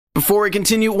Before we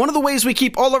continue, one of the ways we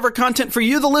keep all of our content for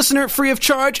you, the listener, free of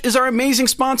charge is our amazing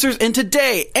sponsors, and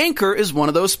today, Anchor is one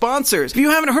of those sponsors. If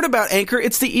you haven't heard about Anchor,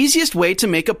 it's the easiest way to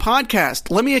make a podcast.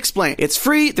 Let me explain. It's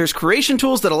free, there's creation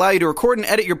tools that allow you to record and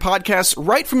edit your podcasts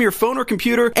right from your phone or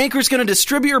computer. Anchor's going to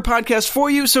distribute your podcast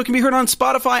for you so it can be heard on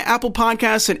Spotify, Apple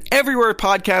Podcasts, and everywhere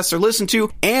podcasts are listened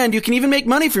to, and you can even make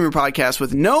money from your podcast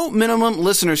with no minimum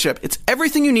listenership. It's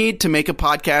everything you need to make a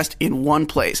podcast in one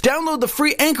place. Download the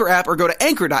free Anchor app or go to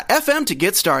anchor.fm to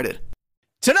get started.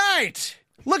 Tonight,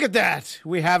 look at that.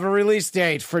 We have a release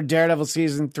date for Daredevil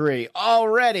Season 3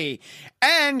 already.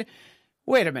 And,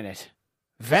 wait a minute.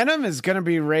 Venom is going to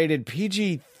be rated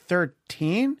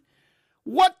PG-13?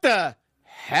 What the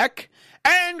heck?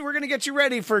 And we're going to get you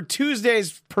ready for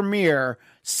Tuesday's premiere,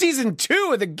 Season 2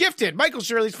 of The Gifted, Michael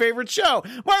Shirley's favorite show.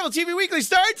 Marvel TV Weekly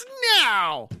starts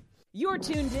now! You're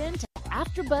tuned in to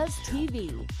AfterBuzz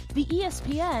TV, the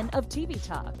ESPN of TV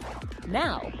talk.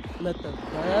 Now, let the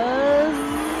buzz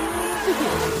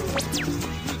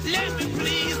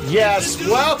begin. Yes,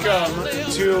 welcome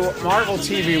to Marvel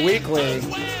TV Weekly.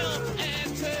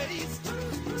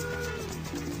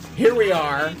 Here we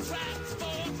are.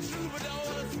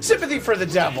 Sympathy for the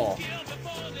devil.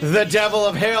 The devil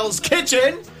of Hell's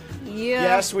Kitchen. Yeah.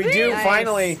 Yes, we do. Nice.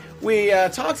 Finally, we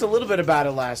talked a little bit about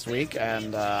it last week,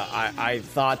 and I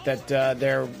thought that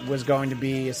there was going to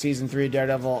be a Season 3 of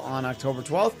Daredevil on October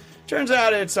 12th. Turns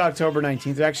out it's October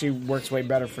 19th. It actually works way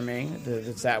better for me.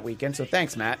 It's that weekend, so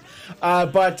thanks, Matt.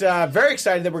 But very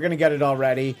excited that we're going to get it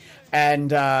already.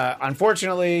 And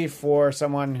unfortunately, for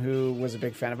someone who was a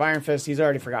big fan of Iron Fist, he's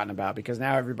already forgotten about, because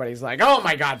now everybody's like, oh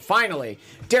my God, finally,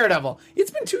 Daredevil.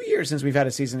 It's been 2 years since we've had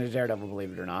a season of Daredevil,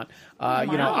 believe it or not.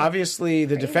 You know, obviously,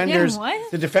 the Defenders.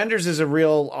 The Defenders is a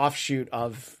real offshoot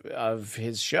of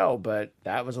his show, but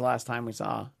that was the last time we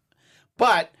saw.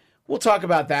 But we'll talk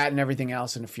about that and everything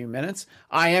else in a few minutes.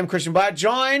 I am Christian Blatt,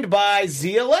 joined by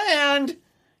Zia Anderson,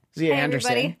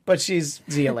 everybody. but she's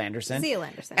Zia Landerson. Zia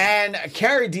Landerson. And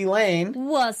Carrie D. Lane.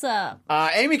 What's up?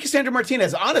 Amy Cassandra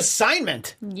Martinez on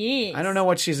assignment. Yes. I don't know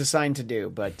what she's assigned to do,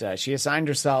 but she assigned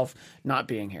herself not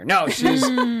being here. No, she's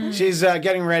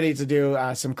getting ready to do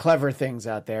some clever things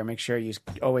out there. Make sure you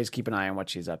always keep an eye on what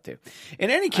she's up to. In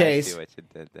any case, I see what you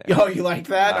did there. oh, you like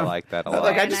that? I like that a lot.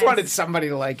 Like, I just Nice. wanted somebody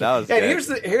to like it. That was And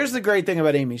good. here's the great thing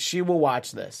about Amy. She will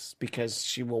watch this because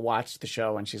she will watch the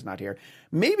show when she's not here.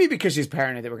 Maybe because she's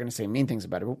paranoid that we're going to say mean things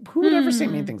about her. But who would ever say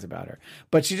mean things about her?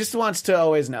 But she just wants to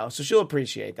always know. So she'll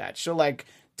appreciate that. She'll like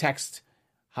text,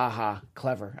 haha,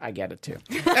 clever. I get it too.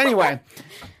 Anyway,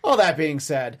 all that being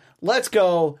said, let's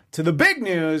go to the big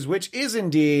news, which is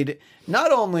indeed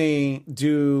not only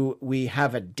do we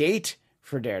have a date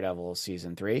for Daredevil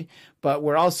Season 3, but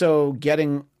we're also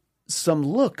getting some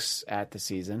looks at the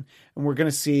season, and we're going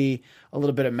to see a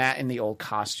little bit of Matt in the old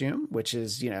costume, which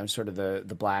is, you know, sort of the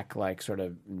black, like sort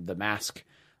of the mask,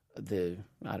 I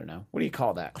don't know, what do you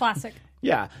call that? Classic.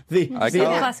 Yeah,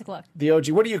 Classic look. the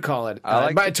OG. What do you call it? I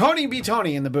like by Tony B.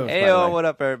 Tony in the booth. Hey, by the way. what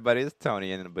up, everybody? It's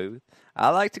Tony in the booth. I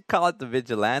like to call it the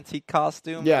vigilante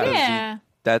costume. Yeah. 'cause Yeah.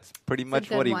 that's pretty much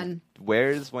good what he one.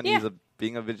 wears when Yeah. he's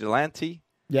being a vigilante.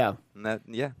 Yeah. And that,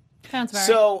 yeah. Sounds about right.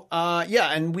 So,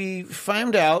 and we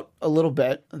found out a little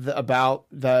bit about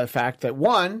the fact that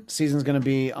season's going to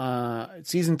be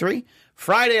Season 3,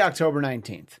 Friday, October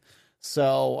 19th.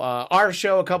 So, our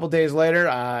show a couple days later,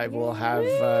 I will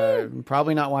have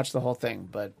probably not watched the whole thing,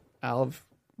 but I'll have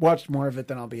watched more of it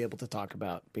than I'll be able to talk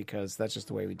about, because that's just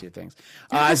the way we do things.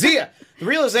 Zia, the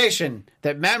realization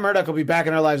that Matt Murdock will be back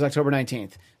in our lives October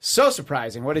 19th. So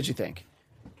surprising. What did you think?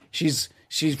 She's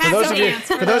for those of you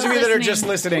that are just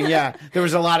listening, yeah, there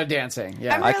was a lot of dancing.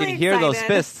 Yeah. I'm I can really hear those excited.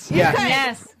 fists. Yeah.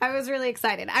 Yes. I was really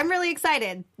excited. I'm really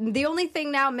excited. The only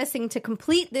thing now missing to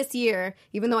complete this year,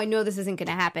 even though I know this isn't going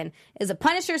to happen, is a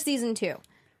Punisher Season 2.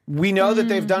 We know that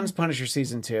they've done Punisher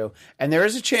Season 2, and there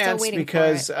is a chance waiting for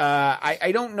because it.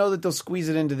 I don't know that they'll squeeze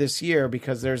it into this year,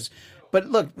 because but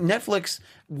look, Netflix,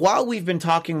 while we've been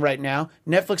talking right now,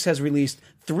 Netflix has released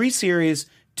 3 series,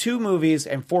 2 movies,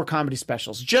 and 4 comedy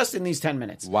specials just in these 10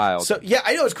 minutes. Wild. So, yeah,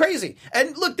 I know, it's crazy.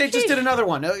 And look, they just did another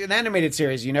one, an animated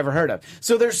series you never heard of.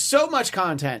 So there's so much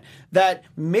content that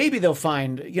maybe they'll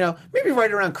find, maybe right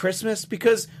around Christmas,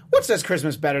 because what says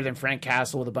Christmas better than Frank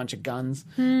Castle with a bunch of guns?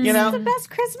 You know? The best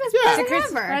Christmas Yeah. present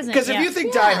Christmas ever. present. Because if Yeah. you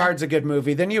think Die Hard's a good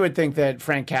movie, then you would think that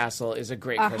Frank Castle is a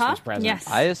great Christmas present. Yes.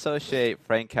 I associate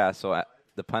Frank Castle,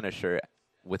 the Punisher,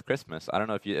 with Christmas. I don't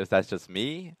know if that's just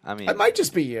me. I mean, It might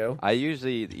just be you. he's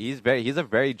a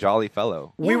very jolly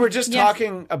fellow. We were just Yes.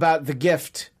 talking about The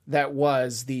Gift that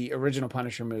was the original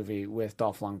Punisher movie with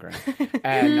Dolph Lundgren.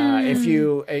 And if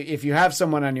you have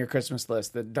someone on your Christmas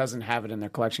list that doesn't have it in their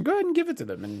collection, go ahead and give it to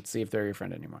them and see if they're your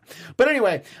friend anymore. But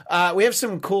anyway, we have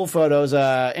some cool photos.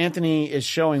 Anthony is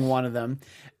showing one of them.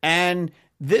 And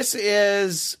this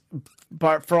is,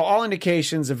 but for all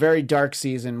indications, a very dark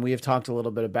season. We have talked a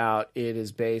little bit about it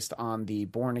is based on the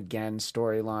Born Again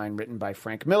storyline written by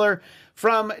Frank Miller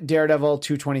from Daredevil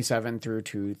 227 through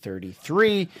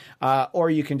 233.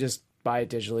 Or you can just buy it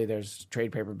digitally. There's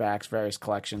trade paperbacks, various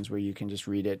collections where you can just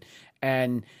read it.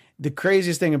 And the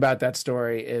craziest thing about that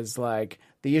story is like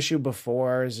the issue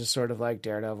before is just sort of like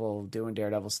Daredevil doing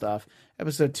Daredevil stuff.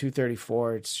 Episode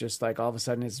 234, it's just like all of a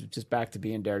sudden it's just back to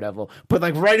being Daredevil. But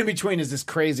like right in between is this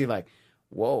crazy like,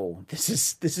 whoa, this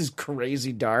is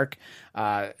crazy dark.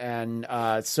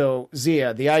 So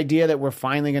Zia, the idea that we're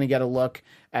finally going to get a look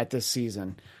at this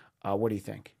season, what do you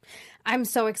think? I'm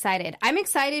so excited. I'm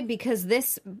excited because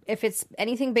this, if it's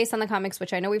anything based on the comics,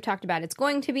 which I know we've talked about, it's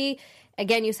going to be,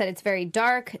 again, you said it's very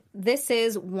dark. This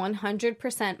is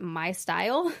 100% my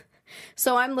style.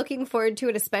 So I'm looking forward to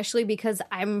it, especially because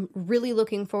I'm really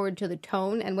looking forward to the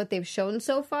tone and what they've shown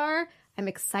so far. I'm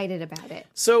excited about it.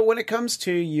 So when it comes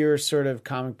to your sort of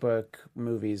comic book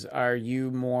movies, are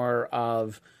you more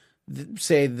of,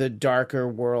 say, the darker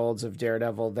worlds of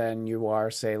Daredevil than you are,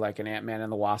 say, like an Ant-Man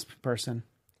and the Wasp person?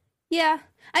 Yeah.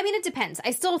 I mean, it depends.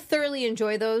 I still thoroughly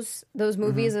enjoy those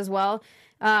movies as well.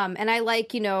 And I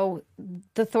like, the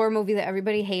Thor movie that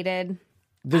everybody hated.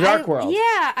 The Dark World. Yeah,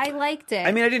 I liked it.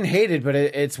 I mean, I didn't hate it, but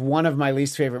it's one of my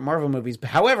least favorite Marvel movies.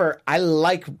 However, I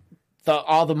like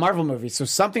all the Marvel movies, so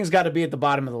something's got to be at the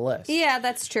bottom of the list. Yeah,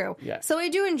 that's true. Yeah. So I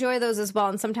do enjoy those as well,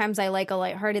 and sometimes I like a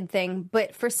lighthearted thing.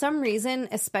 But for some reason,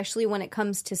 especially when it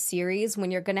comes to series,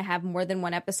 when you're going to have more than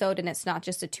one episode and it's not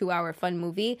just a 2-hour fun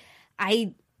movie,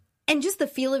 and just the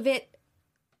feel of it,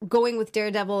 going with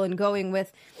Daredevil and going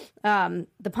with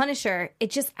the Punisher,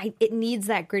 it needs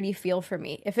that gritty feel for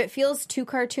me. If it feels too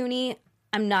cartoony,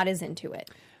 I'm not as into it.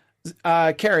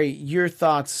 Carrie, your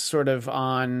thoughts sort of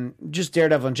on just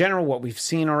Daredevil in general, what we've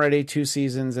seen already, 2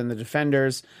 seasons, and the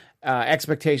Defenders,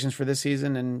 expectations for this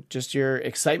season, and just your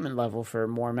excitement level for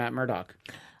more Matt Murdock.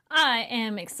 I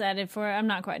am excited for it. I'm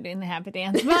not quite doing the happy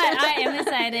dance, but I am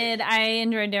excited. I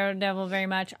enjoy Daredevil very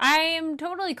much. I am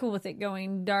totally cool with it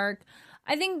going dark.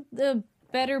 I think the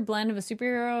better blend of a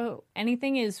superhero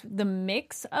anything is the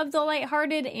mix of the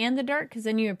lighthearted and the dark, because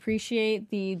then you appreciate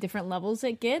the different levels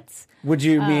it gets. Would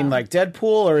you mean like Deadpool,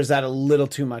 or is that a little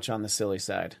too much on the silly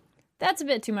side? That's a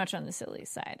bit too much on the silly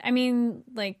side. I mean,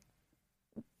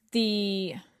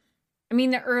 the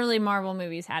early Marvel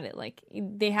movies had it. Like,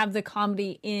 they have the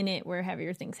comedy in it where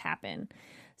heavier things happen.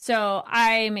 So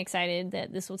I'm excited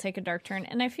that this will take a dark turn.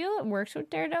 And I feel it works with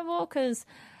Daredevil because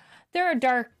there are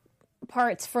dark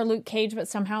parts for Luke Cage, but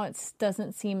somehow it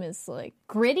doesn't seem as,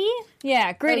 gritty.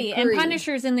 Yeah, gritty. Agreed. And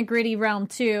Punisher's in the gritty realm,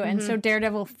 too. And so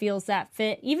Daredevil feels that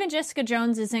fit. Even Jessica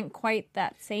Jones isn't quite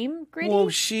that same gritty. Well,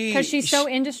 because she's so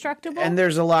indestructible. And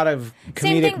there's a lot of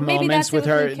comedic moments with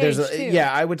her. Luke Cage, too.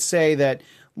 I would say that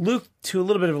Luke, to a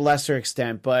little bit of a lesser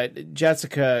extent, but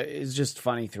Jessica is just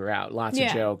funny throughout. Lots of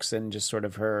jokes, and just sort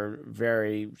of her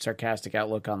very sarcastic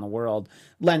outlook on the world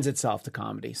lends itself to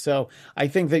comedy. So I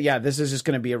think that, this is just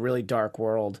going to be a really dark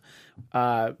world,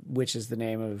 which is the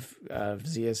name of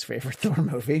Zia's favorite Thor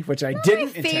movie, which I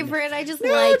didn't intend. Favorite, I just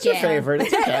No, like it's your favorite.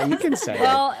 It's okay. You can say it.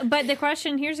 Well, but the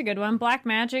question, here's a good one. Black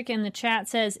Magic in the chat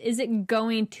says, is it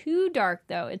going too dark,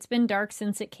 though? It's been dark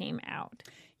since it came out.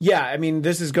 Yeah, I mean,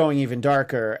 this is going even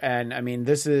darker. And I mean,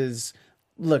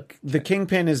 look, the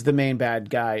Kingpin is the main bad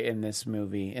guy in this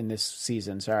movie, in this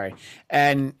season, sorry.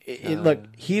 And look,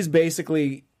 he's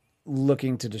basically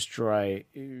looking to destroy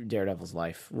Daredevil's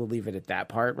life. We'll leave it at that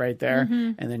part right there.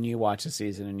 And then you watch the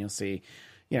season and you'll see,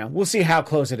 we'll see how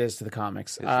close it is to the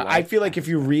comics. I feel like if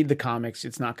you read the comics,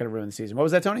 it's not going to ruin the season. What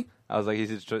was that, Tony? I was like,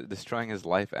 he's destroying his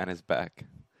life and his back.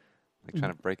 Like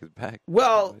trying to break his back.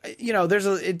 Well,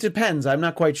 it depends. I'm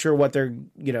not quite sure what they're,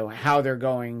 how they're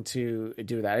going to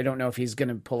do that. I don't know if he's going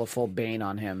to pull a full Bane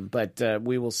on him, but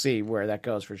we will see where that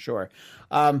goes for sure.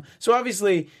 So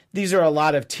obviously, these are a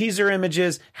lot of teaser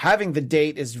images. Having the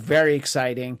date is very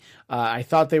exciting. I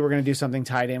thought they were going to do something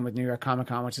tied in with New York Comic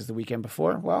Con, which is the weekend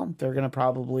before. Well, they're going to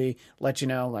probably let you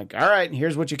know, like, all right,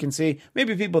 here's what you can see.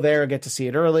 Maybe people there get to see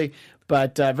it early,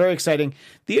 but very exciting.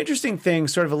 The interesting thing,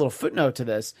 sort of a little footnote to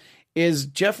this, is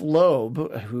Jeff Loeb,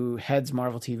 who heads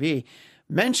Marvel TV,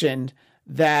 mentioned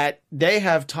that they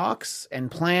have talks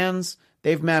and plans.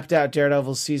 They've mapped out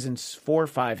Daredevil's seasons 4,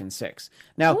 5, and 6.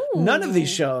 Now, none of these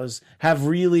shows have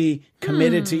really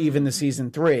committed to even the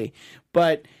season 3,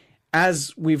 but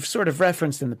as we've sort of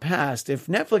referenced in the past, if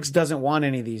Netflix doesn't want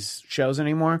any of these shows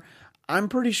anymore, I'm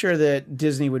pretty sure that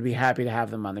Disney would be happy to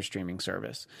have them on their streaming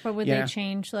service. But would Yeah. they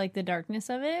change like the darkness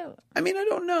of it? I mean, I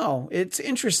don't know. It's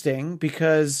interesting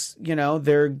because,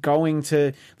 they're going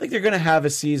to have a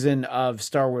season of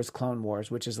Star Wars Clone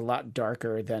Wars, which is a lot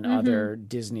darker than other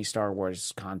Disney Star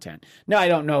Wars content. Now, I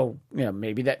don't know,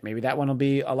 maybe that one will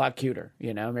be a lot cuter,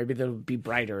 maybe they'll be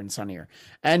brighter and sunnier.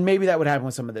 And maybe that would happen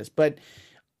with some of this. But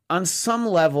on some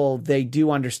level, they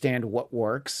do understand what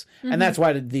works. And that's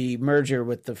why the merger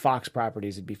with the Fox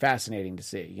properties would be fascinating to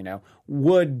see.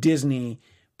 Would Disney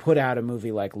put out a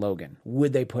movie like Logan?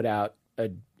 Would they put out a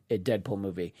Deadpool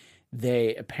movie?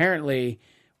 They apparently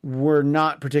were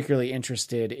not particularly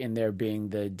interested in there being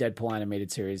the Deadpool animated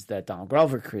series that Donald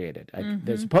Glover created.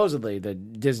 Supposedly, the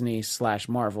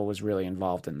Disney/Marvel was really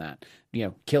involved in that,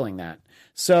 killing that.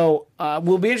 So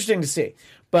will be interesting to see.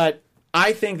 But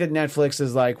I think that Netflix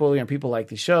is like, well, people like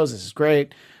these shows. This is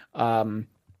great.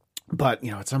 But,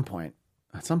 at some point,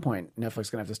 Netflix is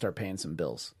going to have to start paying some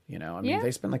bills.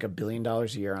 They spend like $1 billion a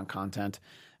year on content.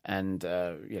 And,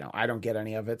 I don't get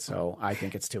any of it. So I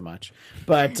think it's too much.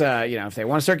 But, if they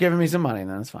want to start giving me some money,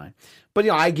 then that's fine. But,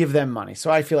 I give them money.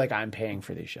 So I feel like I'm paying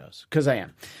for these shows because I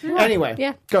am.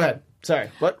 Anyway, go ahead.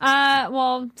 Sorry, what?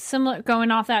 Well, similar,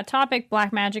 going off that topic,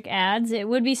 Blackmagic adds, it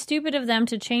would be stupid of them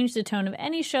to change the tone of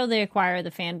any show they acquire. The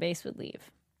fan base would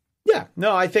leave. Yeah,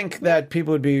 no, I think that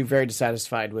people would be very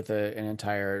dissatisfied with an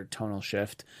entire tonal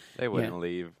shift. They wouldn't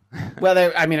leave. Well,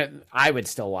 I would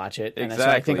still watch it. And so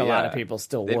I think a lot of people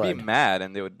still would. They'd be mad,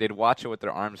 and they'd watch it with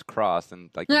their arms crossed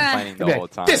and complaining the whole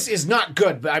time. This is not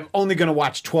good, but I'm only going to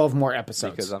watch 12 more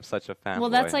episodes. Because I'm such a fan. Well,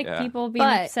 that's like people being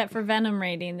upset for Venom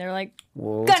rating. They're like,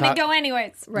 gonna go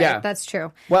anyways. Right, Yeah. that's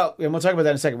true. Well, and we'll talk about that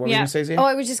in a second. What were you going to say, Zia? Oh,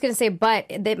 I was just going to say, but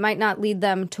it might not lead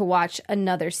them to watch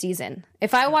another season.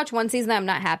 If I watch one season I'm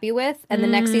not happy with, and the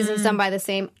next season's done by the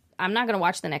same, I'm not going to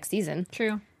watch the next season.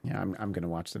 True. Yeah, I'm going to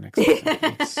watch the next season.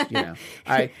 It's,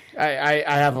 I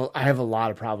have a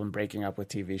lot of problem breaking up with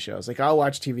TV shows. Like I'll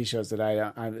watch TV shows that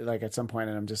I like at some point,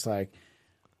 and I'm just like,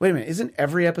 wait a minute, isn't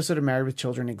every episode of Married with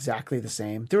Children exactly the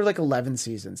same? There were like 11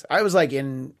 seasons. I was like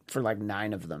in for like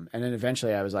 9 of them, and then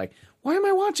eventually I was like, why am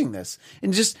I watching this?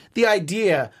 And just the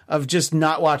idea of just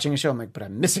not watching a show, I'm like, but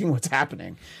I'm missing what's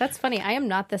happening. That's funny. I am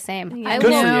not the same. I Good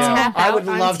will for you. tap I out would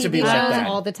on love TV to be like shows that.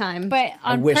 all the time. But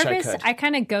on wish I purpose, could. I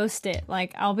kind of ghost it.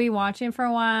 Like, I'll be watching for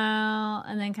a while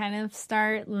and then kind of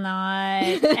start not,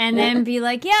 and then be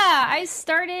like, yeah, I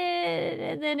started,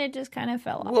 and then it just kind of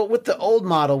fell off. Well, with the old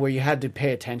model where you had to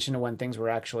pay attention to when things were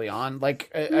actually on,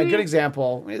 like a good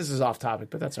example, this is off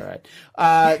topic, but that's all right.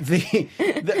 The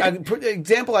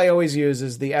example I always use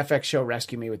is the FX show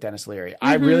Rescue Me with Dennis Leary.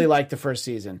 I really liked the first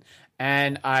season,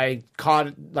 and I caught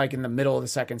it like in the middle of the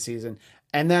second season.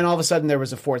 And then all of a sudden there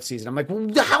was a 4th season. I'm like, well,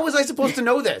 how was I supposed to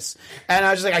know this? And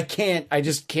I was just like, I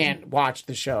just can't watch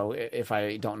the show if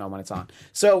I don't know when it's on.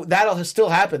 So that'll still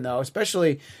happen though,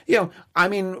 especially,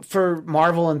 for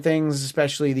Marvel and things,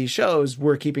 especially these shows,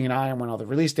 we're keeping an eye on when all the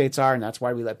release dates are, and that's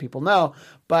why we let people know.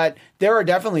 But there are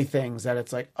definitely things that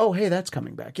it's like, oh, hey, that's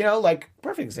coming back. Like,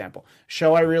 perfect example.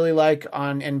 Show I really like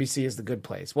on NBC is The Good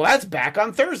Place. Well, that's back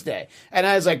on Thursday. And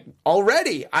I was like,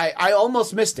 already? I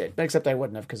almost missed it, except I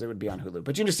wouldn't have because it would be on Hulu.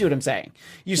 But you just see what I'm saying.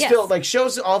 Still, like,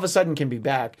 shows all of a sudden can be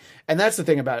back. And that's the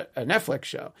thing about a Netflix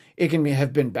show. It can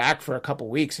have been back for a couple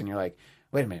weeks, and you're like,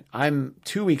 wait a minute, I'm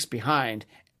 2 weeks behind,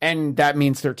 and that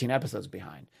means 13 episodes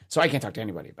behind. So I can't talk to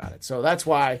anybody about it. So that's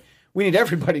why we need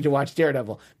everybody to watch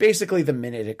Daredevil basically the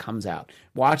minute it comes out.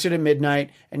 Watch it at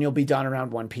midnight, and you'll be done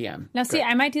around 1 p.m. Now, see,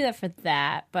 I might do that for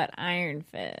that, but Iron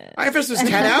Fist. Iron Fist was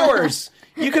 10 hours.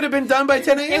 You could have been done by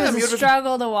 10 a.m. It was a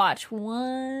struggle to watch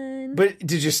one. But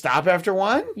did you stop after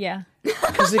 1? Yeah.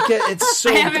 Because it's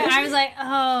so good. I was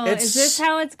like, is this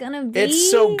how it's going to be? It's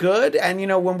so good. And,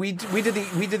 when we did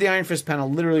the Iron Fist panel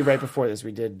literally right before this.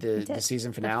 We did the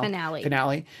season finale.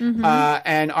 Mm-hmm.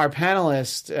 And our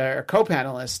panelist,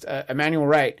 co-panelist, Emmanuel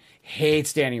Wright,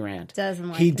 hates Danny Rand.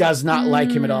 He does not like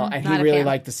him at all, and he really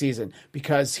liked the season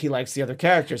because he likes the other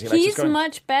characters. He's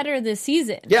much better this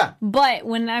season. Yeah. But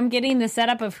when I'm getting the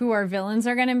setup of who our villains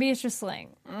are going to be, it's just like,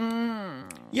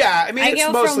 Yeah, I it's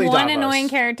go mostly from one Davos. Annoying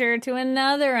character to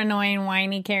another annoying,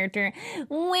 whiny character.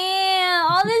 Well,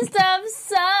 all this stuff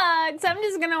sucks. I'm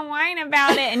just going to whine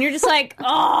about it. And you're just like,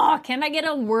 can I get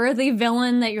a worthy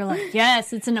villain that you're like,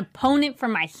 yes, it's an opponent for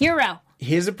my hero?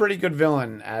 He's a pretty good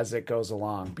villain as it goes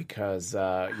along because,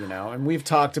 and we've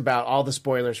talked about all the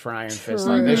spoilers for Iron Fist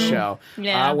on this show.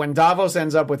 Yeah. When Davos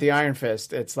ends up with the Iron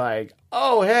Fist, it's like,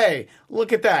 oh, hey,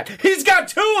 look at that. He's got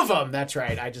 2 of them. That's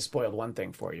right. I just spoiled one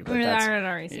thing for you. But I've that's,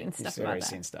 already seen stuff you've about already that.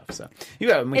 seen stuff. So,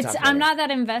 I'm not that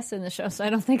invested in the show, so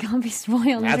I don't think I'll be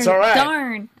spoiled. That's all right.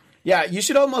 Darn. Yeah, you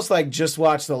should almost just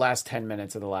watch the last 10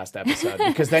 minutes of the last episode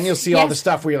because then you'll see all the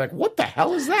stuff where you're like, what the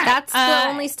hell is that? That's the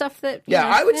only stuff that. Yeah,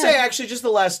 I would say actually just the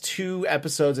last 2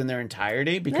 episodes in their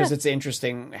entirety because it's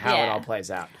interesting how it all plays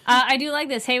out. I do like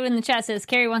this. Haywood in the chat says,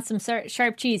 Carrie wants some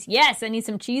sharp cheese. Yes, I need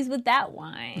some cheese with that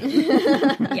wine.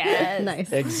 Yes.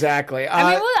 Nice. Exactly.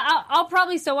 I mean, I'll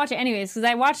probably still watch it anyways because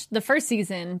I watched the first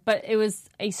season, but it was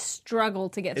a struggle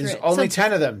to get through there's it. only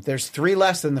 10 of them. There's 3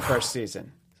 less than the first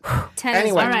season. 10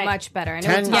 Anyway. is Alright. much better. I know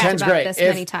 10 we talked 10's about great. this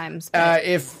many times. But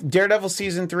If Daredevil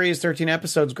season 3 is 13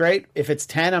 episodes, great. If it's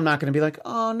 10, I'm not going to be like,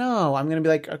 oh no. I'm going to be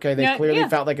like, okay, they clearly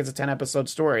felt like it's a 10 episode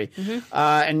story.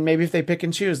 And maybe if they pick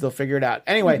and choose, they'll figure it out.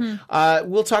 Anyway,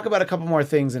 we'll talk about a couple more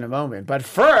things in a moment. But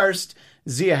first,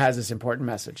 Zia has this important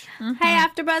message. Hey,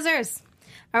 AfterBuzzers!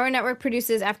 Our network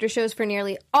produces after shows for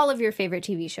nearly all of your favorite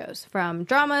TV shows. From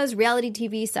dramas, reality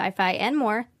TV, sci-fi, and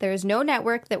more, there is no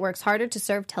network that works harder to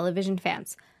serve television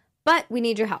fans. But we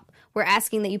need your help. We're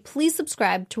asking that you please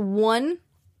subscribe to one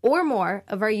or more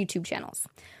of our YouTube channels.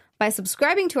 By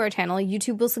subscribing to our channel,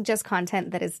 YouTube will suggest content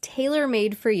that is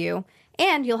tailor-made for you,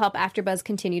 and you'll help AfterBuzz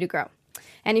continue to grow.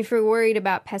 And if you're worried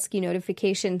about pesky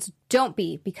notifications, don't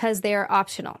be, because they are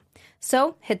optional.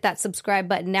 So hit that subscribe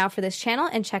button now for this channel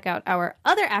and check out our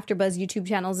other AfterBuzz YouTube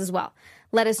channels as well.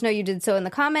 Let us know you did so in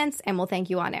the comments, and we'll thank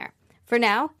you on air. For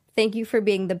now, thank you for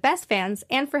being the best fans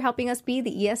and for helping us be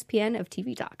the ESPN of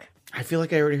TV Talk. I feel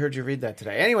like I already heard you read that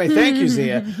today. Anyway, thank you,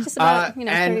 Zia. Just about 30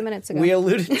 and minutes ago. We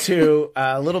alluded to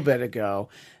a little bit ago.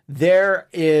 There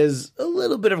is a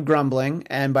little bit of grumbling,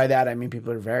 and by that I mean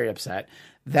people are very upset,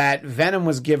 that Venom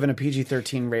was given a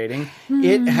PG-13 rating.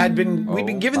 It had been, we've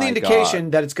been given the my indication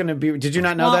God. that it's going to be, did you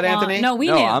not know that, Anthony? No, we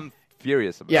No, knew. I'm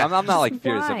furious about it. Yeah. I'm not like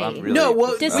furious Why? about it. I'm really No,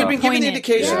 well, we've been given the Disappointed.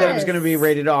 indication that it was Yes. going to be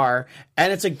rated R,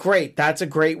 and that's a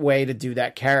great way to do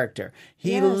that character.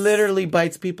 He Yes. literally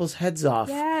bites people's heads off.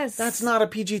 Yes. That's not a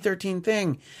PG-13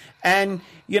 thing. And,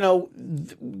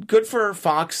 good for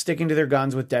Fox sticking to their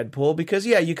guns with Deadpool because,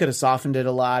 yeah, you could have softened it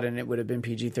a lot and it would have been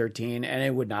PG-13 and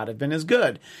it would not have been as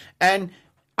good. And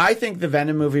I think the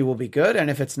Venom movie will be good, and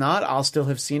if it's not, I'll still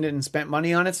have seen it and spent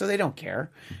money on it, so they don't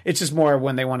care. It's just more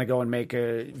when they want to go and make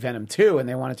a Venom 2 and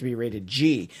they want it to be rated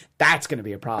G. That's going to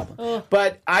be a problem.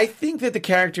 But I think that the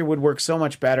character would work so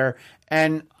much better,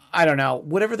 and I don't know,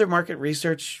 whatever their market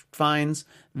research finds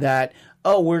that,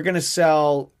 we're going to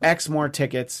sell X more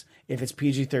tickets if it's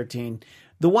PG-13.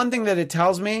 The one thing that it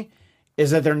tells me is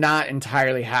that they're not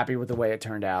entirely happy with the way it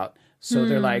turned out. So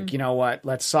they're like, you know what,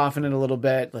 let's soften it a little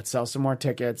bit. Let's sell some more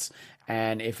tickets.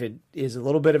 And if it is a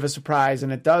little bit of a surprise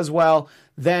and it does well,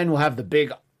 then we'll have the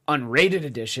big unrated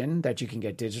edition that you can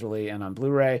get digitally and on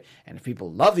Blu-ray. And if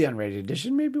people love the unrated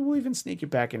edition, maybe we'll even sneak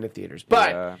it back into theaters. But,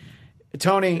 Yeah.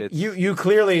 Tony, It's- you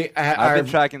clearly I've been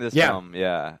tracking this yeah. film.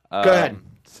 Yeah. Go ahead.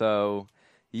 So,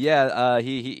 yeah,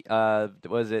 he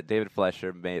was it David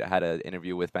Fletcher had an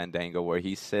interview with Fandango where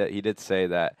he did say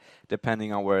that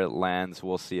depending on where it lands,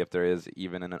 we'll see if there is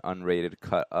even an unrated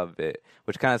cut of it,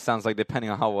 which kind of sounds like depending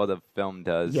on how well the film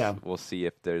does, Yeah. we'll see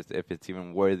if it's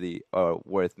even worthy or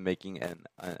worth making an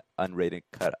unrated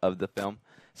cut of the film.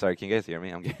 Sorry, can you guys hear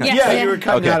me? I'm getting Yeah, you were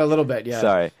cutting Okay. out a little bit. Yeah.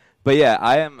 Sorry. But yeah,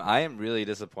 I am really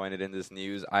disappointed in this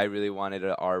news. I really wanted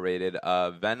an R-rated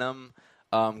Venom.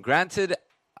 Granted,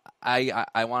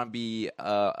 I want to be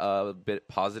a bit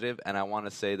positive, and I want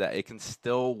to say that it can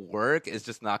still work. It's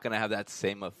just not going to have that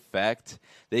same effect.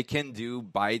 They can do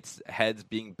heads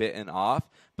being bitten off,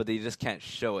 but they just can't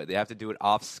show it. They have to do it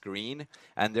off screen,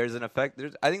 and there's an effect.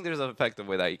 I think there's an effective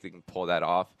way that you can pull that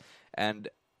off, and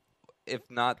if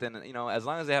not, then as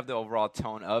long as they have the overall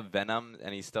tone of Venom,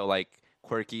 and he's still like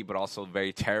quirky but also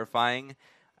very terrifying,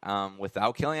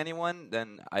 without killing anyone,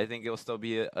 then I think it'll still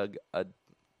be a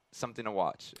something to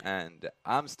watch, and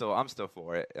I'm still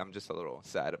for it. I'm just a little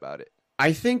sad about it.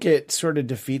 I think it sort of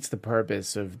defeats the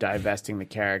purpose of divesting the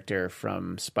character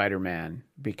from Spider-Man,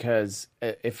 because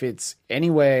if it's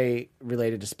any way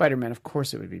related to Spider-Man, of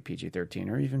course it would be PG-13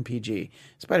 or even PG.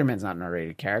 Spider-Man's not an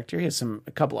R-rated character. He has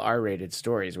a couple of R-rated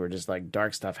stories where just like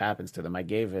dark stuff happens to them. I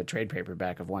gave a trade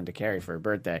paperback of one to Carrie for her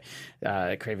birthday,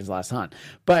 Craven's Last Hunt.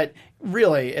 But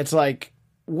really, it's like,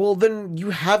 well, then you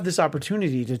have this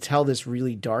opportunity to tell this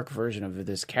really dark version of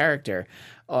this character.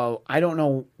 I don't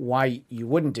know why you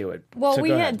wouldn't do it. Well, So we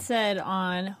go had ahead. said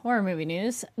on Horror Movie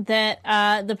News that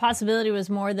the possibility was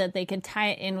more that they could tie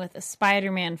it in with a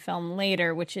Spider-Man film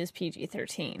later, which is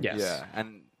PG-13. Yes. Yeah,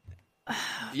 and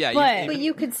yeah, But But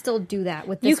you could still do that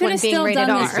with You this could one have being still rated done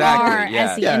R. this Exactly, R yeah.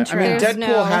 as the Yeah, intro. I mean, There's Deadpool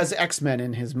no- has X-Men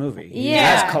in his movie. He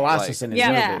Yeah. has Colossus in his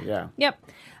Yeah. movie. Yeah. Yep.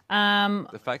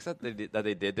 the fact that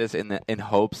they did this in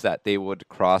hopes that they would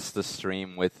cross the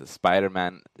stream with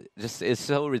Spider-Man just is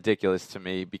so ridiculous to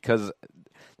me, because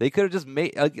they could have just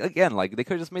made again, like they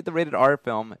could have just made the rated R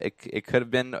film. It could have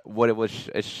been what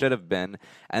it should have been,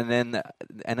 and then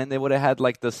they would have had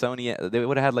like the Sony, they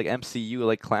would have had like MCU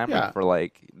like clamoring Yeah. for,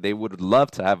 like, they would love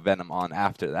to have Venom on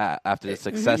after that, after the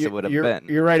success it would have been.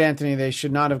 You're right, Anthony. They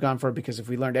should not have gone for it, because if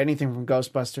we learned anything from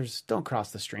Ghostbusters, don't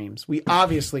cross the streams. We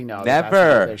obviously know that's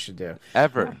Never. what they should do.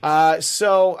 Ever. But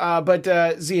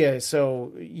Zia,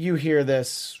 so you hear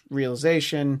this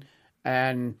realization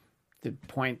and the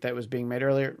point that was being made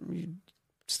earlier. You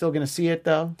still going to see it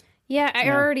though? Yeah, I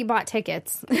already bought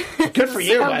tickets. Good for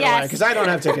you, So, by the way, yes. because I don't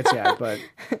have tickets yet. But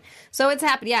So it's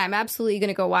happened. Yeah, I'm absolutely going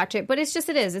to go watch it. But it's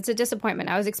a disappointment.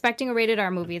 I was expecting a rated R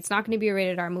movie. It's not going to be a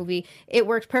rated R movie. It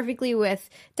worked perfectly with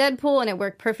Deadpool and it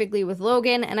worked perfectly with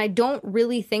Logan. And I don't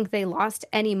really think they lost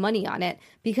any money on it,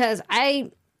 because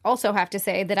I also have to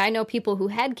say that I know people who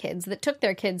had kids that took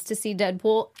their kids to see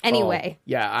Deadpool anyway.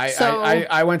 yeah,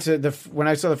 I went to when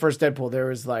I saw the first Deadpool, there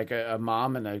was like a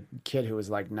mom and a kid who was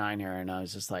like 9 here, and I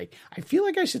was just like, I feel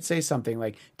like I should say something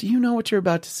like, "Do you know what you're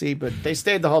about to see?" But they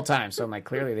stayed the whole time, so I'm like,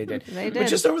 clearly they did. They But did.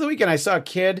 just over the weekend, I saw a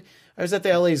kid. I was at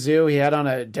the LA Zoo. He had on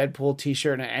a Deadpool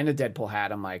T-shirt and a Deadpool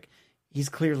hat. I'm like, he's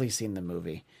clearly seen the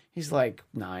movie. He's like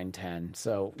 9, 10,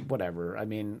 so whatever. I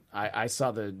mean, I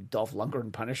saw the Dolph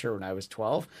Lundgren Punisher when I was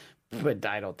 12. But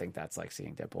I don't think that's like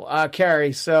seeing Deadpool.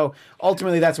 Carrie, so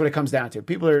ultimately that's what it comes down to.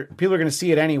 People are going to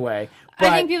see it anyway. But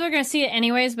I think people are going to see it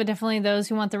anyways, but definitely those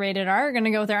who want the rated R are going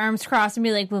to go with their arms crossed and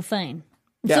be like, well, fine.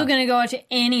 I'm Yeah. still going to go watch it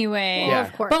anyway. Yeah.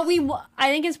 Of course. But I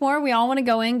think it's more we all want to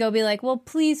go in, go be like, well,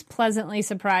 please pleasantly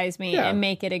surprise me Yeah. and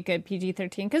make it a good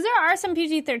PG-13. Because there are some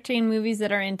PG-13 movies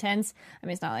that are intense. I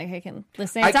mean, it's not like I can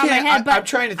listen. It's on my head, but I'm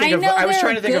trying to think of. know I was there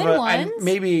trying to are think of good and ones.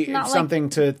 maybe Not like- something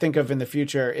to think of in the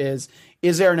future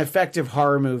is there an effective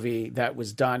horror movie that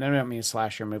was done? I don't mean a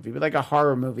slasher movie, but like a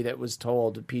horror movie that was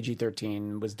told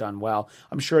PG-13 was done well.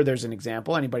 I'm sure there's an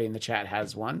example. Anybody in the chat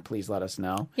has one? Please let us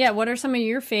know. Yeah, what are some of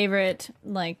your favorite,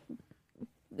 like,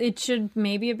 it should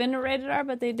maybe have been a rated R,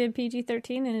 but they did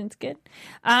PG-13 and it's good.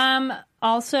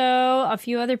 Also, a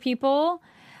few other people.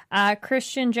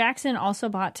 Christian Jackson also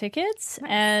bought tickets,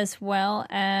 as well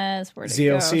as, where'd it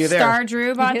Zio, go? see you there. Star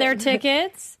Drew bought their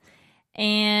tickets.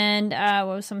 And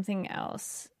what was something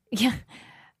else? Yeah.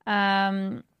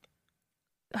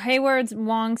 Hayward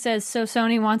Wong says, so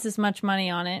Sony wants as much money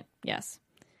on it. Yes.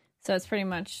 So it's pretty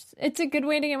much, it's a good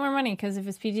way to get more money, because if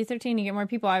it's PG-13, you get more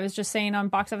people. I was just saying on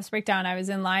Box Office Breakdown, I was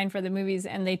in line for the movies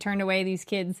and they turned away these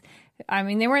kids. I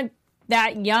mean, they weren't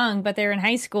that young, but they were in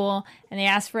high school and they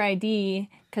asked for ID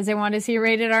because they wanted to see a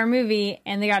rated R movie,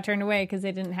 and they got turned away because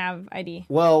they didn't have ID.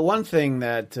 Well, one thing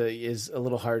that is a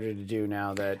little harder to do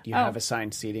now that you Oh. have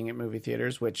assigned seating at movie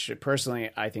theaters, which personally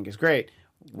I think is great.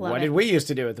 Love What it. did we used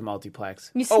to do at the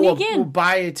multiplex? You we'll sneak in.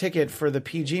 buy a ticket for the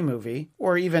PG movie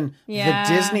or even Yeah.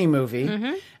 the Disney movie,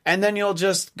 and then you'll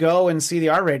just go and see the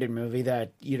R-rated movie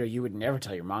that you would never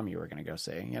tell your mom you were going to go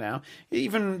see.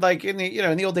 Even like in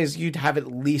the old days, you'd have at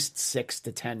least 6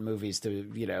 to 10 movies to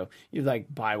you'd like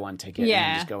buy one ticket and Yeah.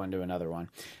 then just go into another one.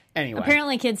 Anyway,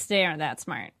 Apparently, kids today aren't that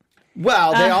smart.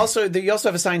 well, you also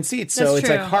have assigned seats, so That's it's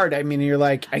like true. hard. I mean, you're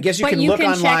like, I guess you But can you look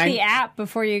can online check the app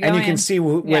before you go and you in. can see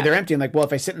where Yeah. they're empty. And like, well,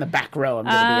 if I sit in the back row, I'm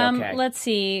gonna be okay. Let's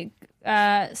see.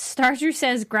 Star Drew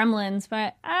says Gremlins,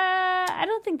 but I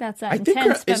don't think that's that I think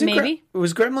intense. But maybe. it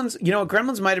was Gremlins.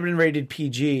 Gremlins might have been rated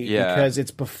PG Yeah. because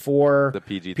it's before The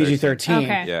PG-13. PG-13.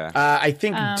 Okay. Yeah. I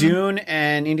think Dune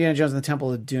and Indiana Jones and the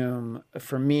Temple of Doom,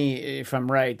 for me, if I'm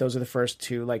right, those are the first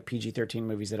two like PG-13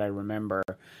 movies that I remember.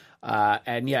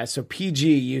 And yeah, so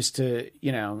PG used to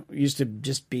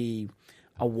just be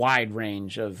a wide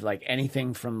range of like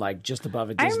anything from like just above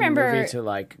a Disney remember- movie to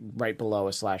like right below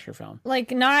a slasher film.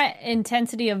 Like, not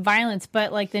intensity of violence,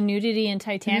 but like the nudity in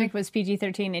Titanic was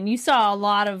PG-13, and you saw a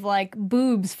lot of like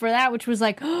boobs for that, which was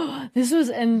like, oh, this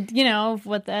was, and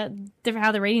what the different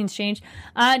how the ratings changed.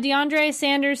 DeAndre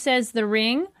Sanders says The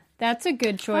Ring. That's a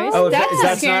good choice. Oh, That's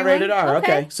that's not rated R.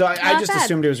 Okay. So I Not just bad.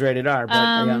 assumed it was rated R. But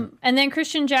yeah. And then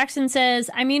Christian Jackson says,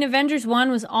 I mean, Avengers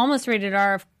 1 was almost rated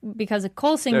R because of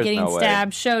Coulson There's getting no way.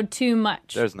 stabbed showed too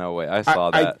much. There's no way. I saw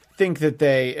I that. think that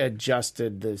they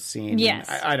adjusted the scene. Yes.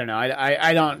 I don't know.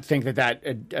 I don't think that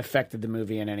affected the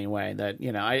movie in any way. That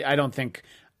I don't think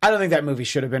that movie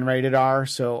should have been rated R.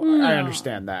 So I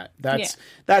understand that.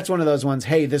 That's one of those ones.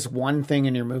 Hey, this one thing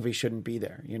in your movie shouldn't be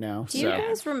there. Do you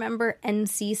guys remember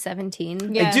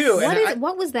NC-17? Yes. I do. and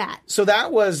What was that? So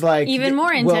that was like Even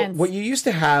more intense. Well, what you used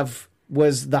to have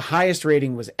was the highest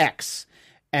rating was X.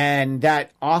 And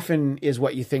that often is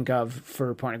what you think of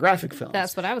for pornographic films.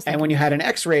 That's what I was And thinking. when you had an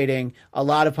X rating, a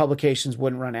lot of publications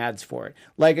wouldn't run ads for it.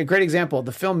 Like a great example,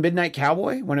 the film Midnight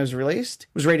Cowboy, when it was released,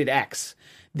 was rated X.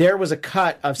 There was a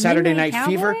cut of Saturday Midnight Night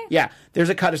Fever. Cowboy? Yeah, there's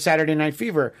a cut of Saturday Night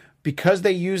Fever. Because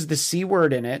they used the C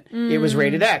word in it, it was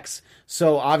rated X.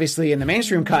 So obviously in the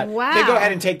mainstream cut, they Wow. go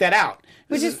ahead and take that out.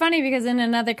 Which is funny because in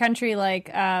another country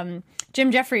like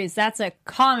Jim Jeffries, that's a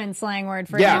common slang word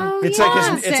for Yeah, him. it's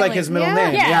like his middle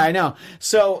name. Yeah. Yeah, I know.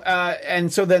 So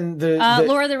and so then the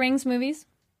Lord of the Rings movies.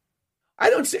 I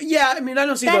don't see. Yeah, I mean, I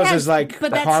don't see That those has- as like but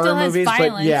the that horror still has movies. But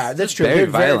violence. yeah, that's true. Very They're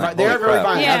violent. They're Holy very crap.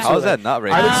 violent. Yeah. Absolutely. How is that not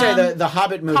rated? I would say the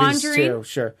Hobbit movies Conjuring too.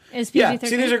 Sure. is Yeah. PG-13.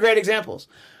 See, these are great examples.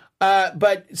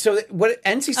 But so what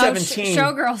NC-17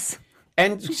 Showgirls.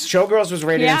 and Showgirls was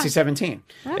rated Yeah. NC-17,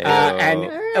 Ew. and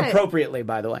right. appropriately,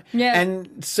 by the way. Yeah.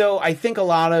 And so I think a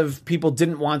lot of people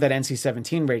didn't want that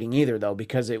NC-17 rating either, though,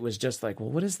 because it was just like, well,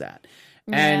 what is that?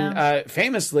 And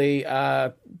famously,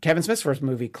 Kevin Smith's first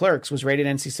movie, Clerks, was rated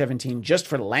NC-17 just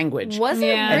for the language. Was it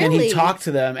Yeah. And really? then he talked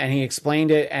to them and he explained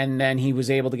it, and then he was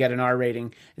able to get an R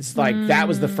rating. It's like that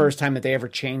was the first time that they ever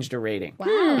changed a rating. Wow,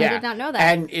 I did not know that.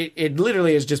 And it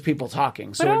literally is just people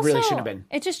talking, so But it really also, should have been.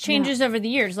 It just changes over the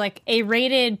years. Like a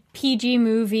rated PG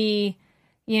movie,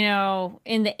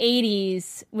 in the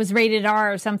 80s was rated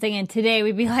R or something, and today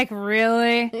we'd be like,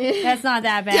 really? That's not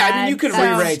that bad. Yeah, I mean, you could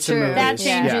So re-rate some true. movies. that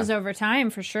Yeah. changes over time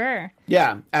for sure.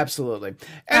 Yeah, absolutely.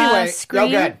 Anyway,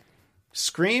 Scream? good.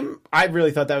 Scream, I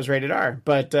really thought that was rated R,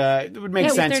 but it would make Yeah,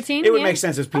 with sense. 13, It would yeah. make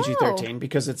sense as PG-13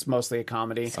 because it's mostly a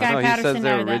comedy. Sky No, he Patterson says they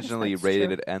out of that. originally That's rated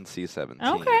true. it NC-17.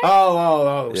 Okay.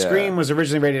 Oh! Yeah. Scream was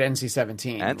originally rated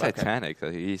NC-17. And Okay. Titanic,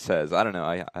 he says. I don't know.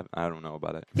 I don't know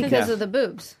about it. because of the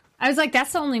boobs. I was like,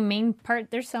 that's the only main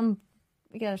part. There's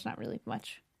there's not really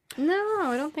much. No,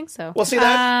 I don't think so. We'll see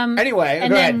that. Anyway, And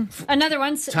go then ahead. another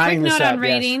one, Tying quick this note on up,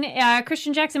 rating.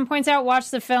 Christian Jackson points out, watch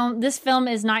the film. This film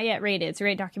is not yet rated. It's a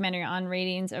great documentary on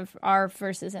ratings of R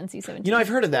versus NC-17. You know, I've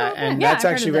heard of that, and Yeah, that's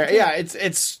I've heard actually of that very. too.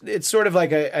 Yeah, it's sort of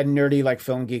like a nerdy like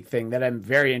film geek thing that I'm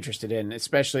very interested in,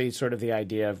 especially sort of the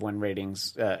idea of when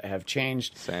ratings have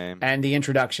changed, Same. and the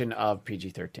introduction of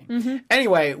PG-13.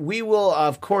 Anyway, we will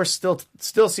of course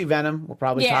still see Venom. We'll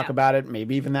probably Yeah. talk about it,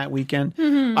 maybe even that weekend.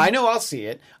 I know I'll see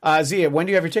it. Zia, when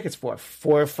do you have your tickets for?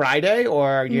 For Friday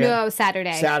or you No,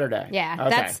 Saturday. Saturday. Yeah,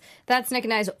 Okay. that's Nick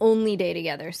and I's only day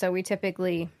together, so we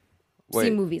typically see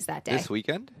Wait, movies that day. This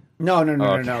weekend? No. okay. The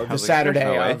I was like, Saturday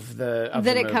there's no way. of the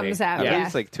That it movie. comes out, I yeah. believe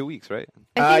it's like 2 weeks, right?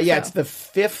 I think Yeah, so. it's the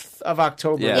 5th of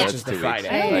October, Yeah, which that's is the 2 weeks. Friday.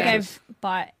 I don't think Yeah. I've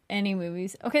bought any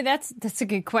movies. Okay, that's a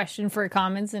good question for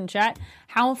comments in chat.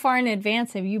 How far in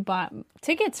advance have you bought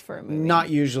tickets for a movie? Not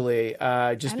usually, just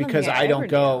I don't because think I I don't ever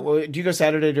go. do. Well, do you go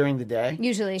Saturday during the day?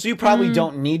 Usually. So you probably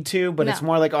don't need to, but No. it's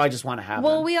more like, I just want to have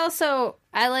Well, them. we also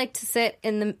I like to sit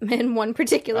in one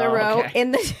particular row okay.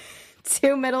 in the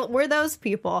two middle. We're those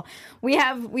people. We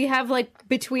have like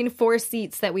between 4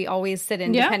 seats that we always sit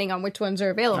in, Yeah. depending on which ones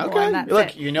are available. Okay. And that's Look,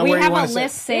 it. you know we where you have want a to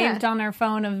list sit. saved Yeah. on our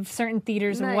phone of certain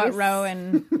theaters and what Nice. row,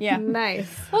 and yeah. Nice.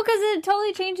 Well, because it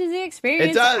totally changes the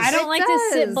experience. It does. I don't It like to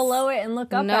sit does. below it and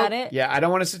look up Nope. at it. Yeah, I don't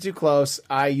want to sit too close.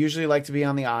 I usually like to be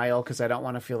on the aisle because I don't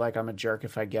want to feel like I'm a jerk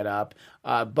if I get up.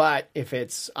 But if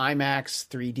it's IMAX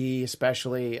 3D,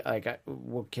 especially,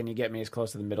 can you get me as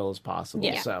close to the middle as possible?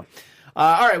 Yeah. So,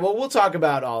 all right. Well, we'll talk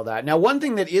about all that. Now, one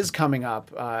thing that is coming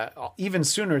up even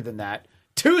sooner than that,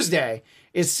 Tuesday,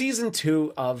 is season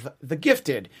 2 of The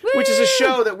Gifted, which is a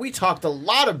show that we talked a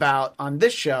lot about on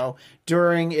this show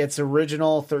during its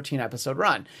original 13-episode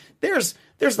run. There's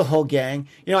the whole gang.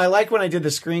 You know, I like when I did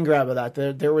the screen grab of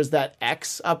that. There was that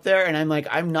X up there, and I'm like,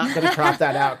 I'm not going to crop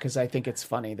that out because I think it's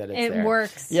funny that it's It there.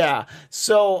 works. Yeah.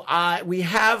 So we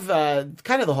have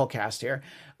kind of the whole cast here.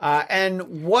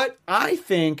 And what I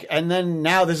think, and then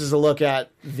now this is a look at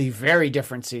the very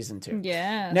different season 2.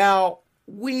 Yeah. Now,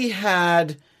 we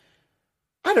had,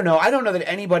 I don't know that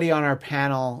anybody on our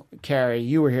panel, Carrie,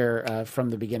 you were here from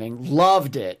the beginning,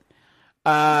 loved it.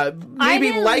 Maybe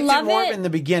didn't liked it love more it. in the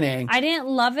beginning. I didn't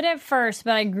love it at first,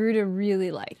 but I grew to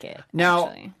really like it. Now,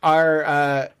 actually.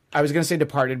 I was going to say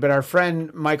departed, but our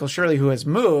friend Michael Shirley, who has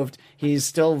moved, he's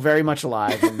still very much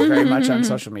alive and very much on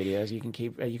social media. You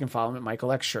can follow him at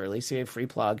Michael X Shirley. See a free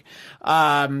plug.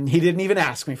 He didn't even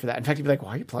ask me for that. In fact, he'd be like,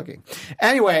 "Why are you plugging?"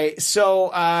 Anyway,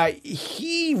 so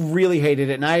he really hated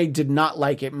it, and I did not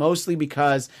like it, mostly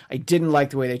because I didn't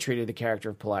like the way they treated the character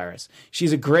of Polaris.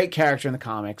 She's a great character in the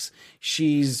comics.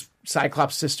 She's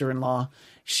Cyclops' sister-in-law.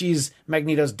 She's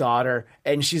Magneto's daughter,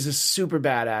 and she's a super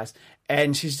badass.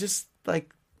 And she's just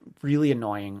like really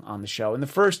annoying on the show in the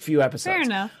first few episodes. Fair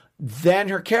enough. Then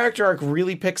her character arc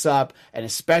really picks up, and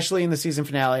especially in the season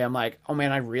finale, I'm like, oh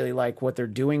man, I really like what they're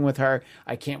doing with her.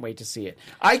 I can't wait to see it.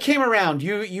 I came around.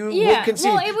 You will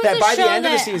concede that by the end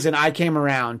of the season, I came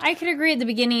around. I could agree at the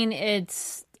beginning,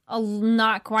 it's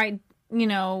not quite,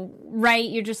 right.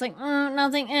 You're just like,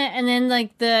 nothing. And then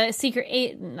like the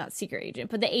not secret agent,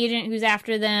 but the agent who's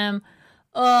after them.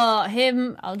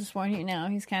 Him, I'll just warn you now,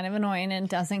 he's kind of annoying and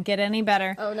doesn't get any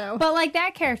better. Oh, no. But, like,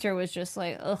 that character was just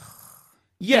like, ugh.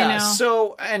 Yeah,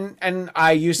 so, and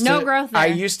I used no to... growth there. I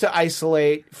used to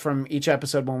isolate from each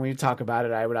episode when we would talk about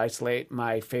it, I would isolate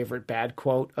my favorite bad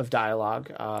quote of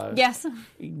dialogue. Yes.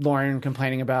 Lauren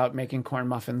complaining about making corn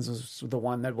muffins was the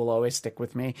one that will always stick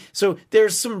with me. So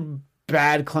there's some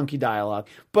bad, clunky dialogue.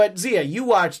 But, Zia, you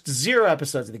watched 0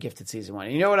 episodes of The Gifted Season 1.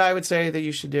 And you know what I would say that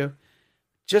you should do?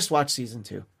 Just watch season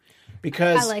 2,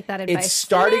 because I like that advice. It's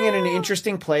starting in an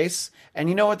interesting place. And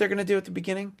you know what they're going to do at the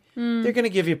beginning? They're going to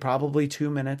give you probably 2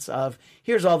 minutes of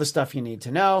here's all the stuff you need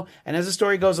to know. And as the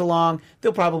story goes along,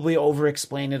 they'll probably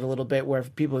over-explain it a little bit, where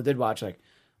people who did watch, like,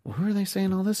 well, who are they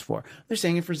saying all this for? They're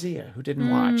saying it for Zia, who didn't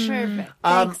watch. Perfect.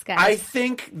 Thanks, guys. I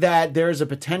think that there's a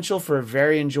potential for a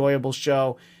very enjoyable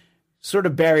show, sort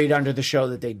of buried under the show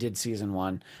that they did season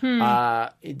 1.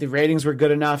 The ratings were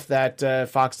good enough that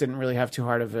Fox didn't really have too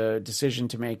hard of a decision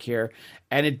to make here.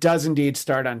 And it does indeed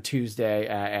start on Tuesday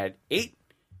at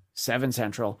 7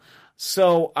 Central.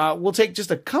 So we'll take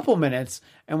just a couple minutes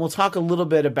and we'll talk a little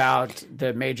bit about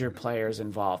the major players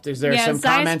involved. Is there some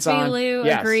comments on...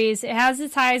 Yes, agrees. It has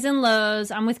its highs and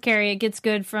lows. I'm with Carrie. It gets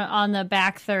good on the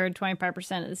back third,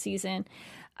 25% of the season.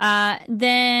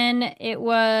 Then it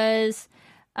was...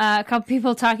 a couple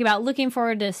people talking about looking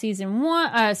forward to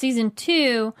season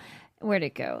 2. Where'd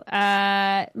it go?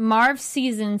 Marv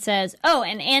Season says,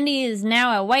 and Andy is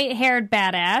now a white-haired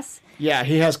badass. Yeah,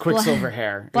 he has Quicksilver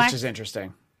hair, which is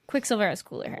interesting. Quicksilver has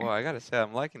cooler hair. Well, I gotta say,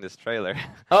 I'm liking this trailer.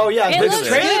 Oh yeah, It the looks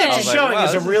trailer good. that you're showing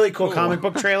is a this really is cool comic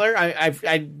book trailer.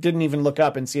 I didn't even look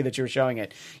up and see that you were showing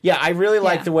it. Yeah, I really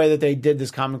like the way that they did this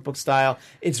comic book style.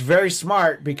 It's very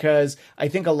smart, because I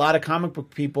think a lot of comic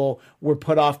book people were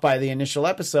put off by the initial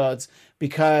episodes,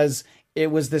 because it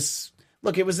was this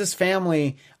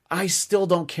family. I still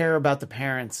don't care about the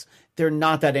parents. They're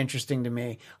not that interesting to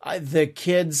me. The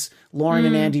kids, Lauren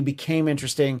and Andy, became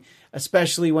interesting,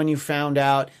 especially when you found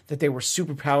out that they were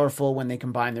super powerful when they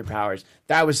combined their powers.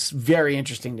 That was very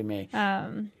interesting to me.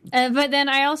 But then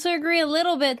I also agree a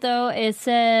little bit, though. It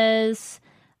says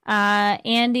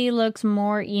Andy looks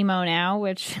more emo now,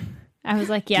 which I was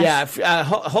like, yes. Yeah,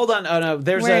 hold on. Oh, no,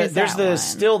 there's the one?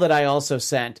 still that I also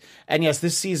sent. And yes,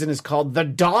 this season is called The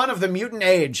Dawn of the Mutant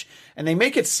Age. And they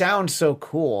make it sound so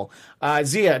cool.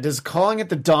 Zia, does calling it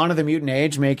The Dawn of the Mutant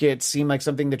Age make it seem like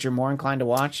something that you're more inclined to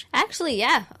watch? Actually,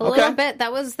 yeah, a little bit.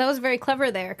 That was very clever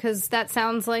there, because that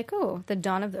sounds like, the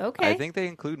dawn of the... Okay. I think they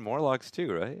include Morlocks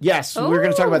too, right? Yes, we're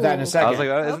going to talk about that in a second. I was like,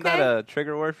 isn't that a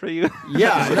trigger word for you?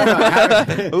 Yeah,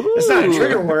 no, it's not a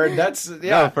trigger word. That's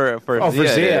No, for Zia,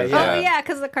 Zia. yeah. Oh, yeah,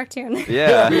 because of the cartoon.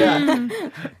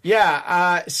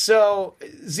 Yeah. So,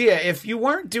 Zia, if you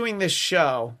weren't doing this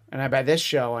show, and by this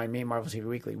show I mean Marvel TV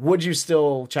Weekly, would you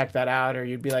still check that out, or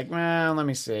you'd be like, well, let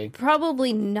me see?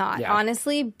 Probably not, Yeah.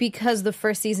 honestly, because the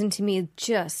first season to me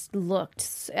just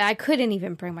looked... I couldn't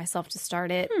even bring myself to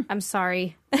start it. I'm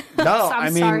sorry. No,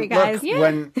 I'm sorry, guys.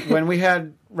 Look, when we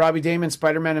had Robbie Damon,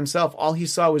 Spider-Man himself, all he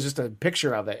saw was just a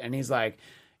picture of it, and he's like...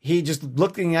 He just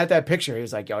looking at that picture, he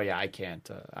was like, "Oh yeah, I can't.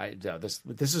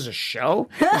 This is a show."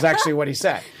 Is actually what he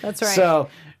said. That's right. So,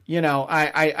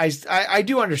 I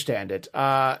do understand it.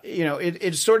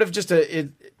 It's sort of just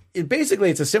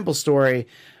basically it's a simple story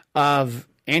of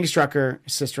Andy Strucker,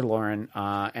 his sister Lauren,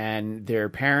 and their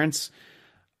parents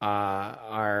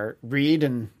are Reed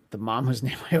and the mom whose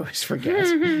name I always forget,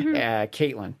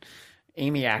 Caitlin.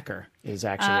 Amy Acker is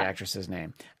actually the actress's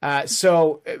name.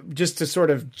 So just to sort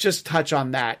of just touch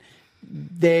on that,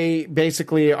 they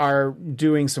basically are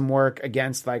doing some work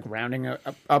against like rounding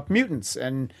up mutants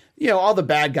and, all the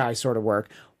bad guy sort of work.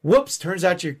 Whoops, turns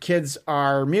out your kids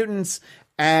are mutants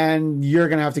and you're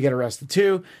going to have to get arrested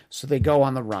too. So they go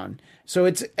on the run. So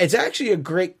it's actually a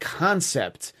great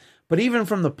concept, But even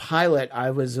from the pilot,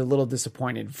 I was a little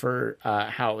disappointed for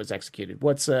how it was executed.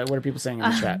 What are people saying in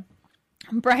the chat?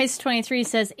 Bryce23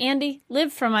 says, Andy,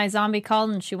 Liv from My Zombie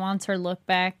called and she wants her look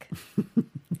back.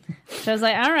 So I was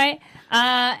like, all right.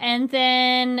 And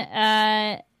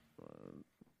then,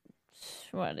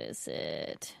 what is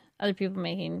it? Other people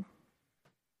making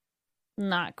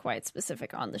not quite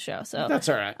specific on the show. So That's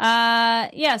all right.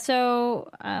 yeah, so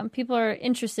people are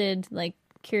interested, like,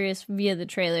 curious via the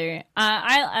trailer.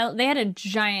 They had a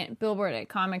giant billboard at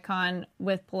Comic-Con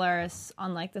with Polaris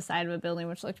on like the side of a building,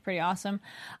 which looked pretty awesome.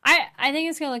 I think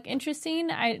it's gonna look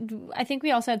interesting. I think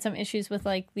we also had some issues with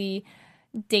like the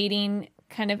dating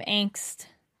kind of angst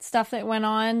stuff that went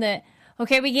on. That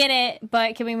okay, we get it,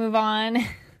 but can we move on?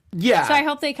 Yeah. So I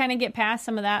hope they kind of get past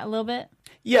some of that a little bit.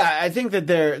 Yeah, I think that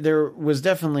there was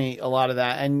definitely a lot of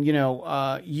that, and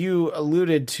you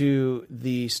alluded to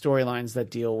the storylines that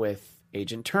deal with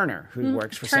Agent Turner, who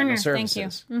works for Sentinel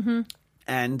Services. Thank you.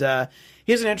 And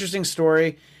he has an interesting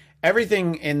story.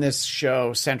 Everything in this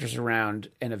show centers around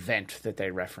an event that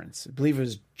they reference. I believe it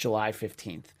was July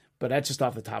 15th, but that's just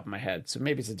off the top of my head, so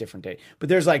maybe it's a different date. But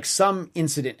there's like some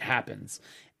incident happens.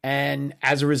 And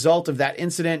as a result of that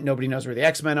incident, nobody knows where the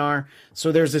X-Men are.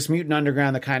 So there's this mutant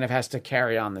underground that kind of has to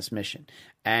carry on this mission.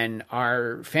 And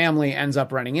our family ends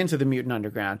up running into the mutant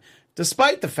underground,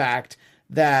 despite the fact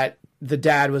that the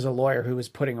dad was a lawyer who was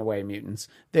putting away mutants.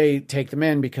 They take them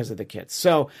in because of the kids.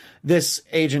 So this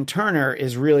Agent Turner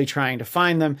is really trying to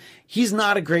find them. He's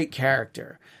not a great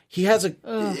character. He has an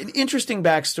interesting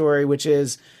backstory, which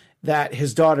is that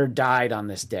his daughter died on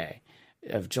this day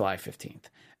of July 15th.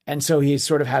 And so he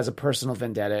sort of has a personal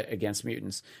vendetta against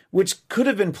mutants, which could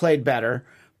have been played better.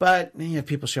 But you have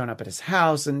people showing up at his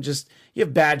house, and just you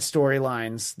have bad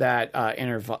storylines that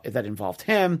that involved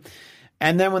him.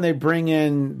 And then when they bring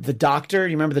in the Doctor,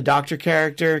 you remember the Doctor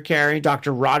character, Carrie?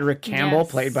 Dr. Roderick Campbell,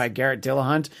 Yes. played by Garrett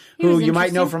Dillahunt, He who was you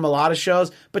might know interesting. from a lot of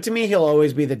shows. But to me, he'll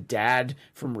always be the dad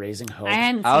from Raising Hope. I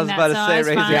hadn't I seen was that, about to so say I was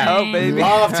Raising fine. Hope, baby.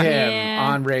 Loved him Yeah.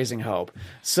 on Raising Hope.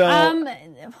 So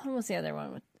What was the other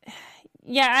one?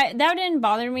 Yeah, that didn't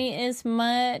bother me as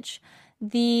much.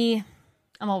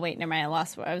 Oh, wait, never mind. I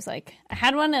lost what I was like. I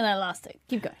had one and I lost it.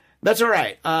 Keep going. that's all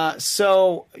right.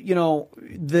 So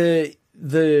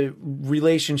the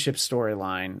relationship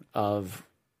storyline of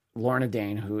Lorna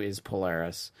Dane, who is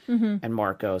Polaris, and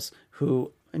Marcos,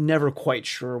 who I'm never quite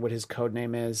sure what his code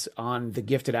name is on the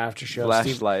Gifted After Show.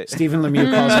 Flashlight. Stephen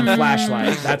Lemieux calls him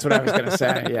Flashlight. That's what I was going to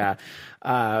say. Yeah,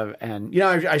 and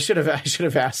I should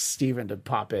have asked Stephen to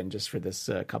pop in just for this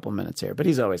couple minutes here, but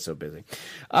he's always so busy.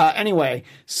 Anyway,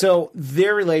 so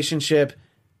their relationship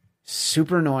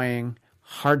super annoying,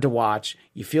 hard to watch.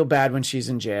 You feel bad when she's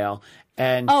in jail.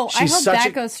 And Oh, I she's hope such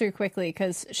that goes through quickly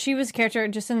because she was a character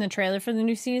just in the trailer for the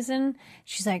new season.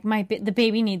 She's like, the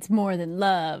baby needs more than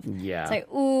love. Yeah. It's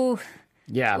like, ooh,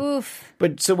 Yeah. oof.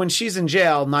 But so when she's in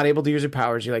jail, not able to use her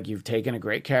powers, you've taken a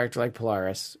great character like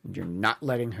Polaris. You're not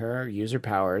letting her use her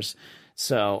powers.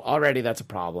 So already that's a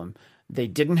problem. They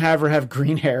didn't have her have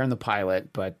green hair in the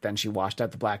pilot, but then she washed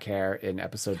out the black hair in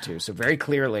episode 2. So very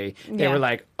clearly they Yeah. were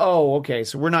like, oh, okay,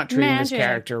 so we're not treating this Magic.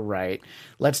 character right.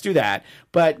 Let's do that.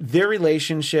 But their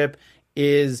relationship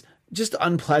is just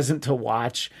unpleasant to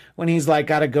watch when he's like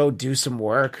got to go do some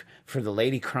work for the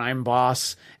lady crime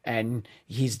boss, and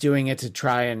he's doing it to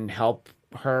try and help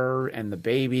her and the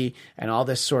baby and all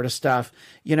this sort of stuff.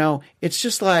 It's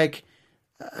just like,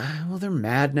 well, they're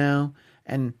mad now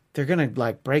and they're gonna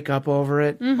like break up over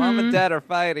it. Mom and Dad are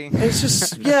fighting. It's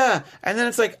just yeah, and then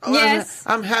it's like, oh, Yes.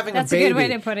 I'm having That's a a baby. good way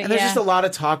to put it, And there's yeah. just a lot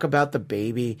of talk about the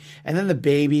baby, and then the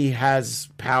baby has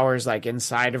powers like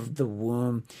inside of the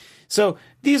womb. So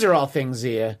these are all things,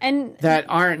 Zia, And- that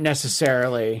aren't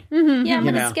necessarily. Yeah, I'm You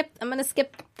gonna know. skip. I'm gonna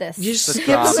skip this. You just The skip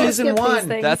drama. season Skip these 1.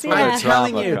 things, That's where yeah. the I'm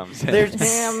telling drama you, comes in. there's-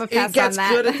 Yeah, I'm gonna pass it gets on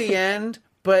that. good at the end,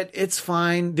 but it's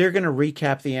fine. They're gonna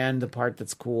recap the end, the part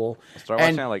that's cool. Start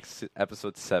And- watching like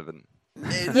episode 7. Yeah,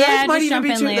 that might just even jump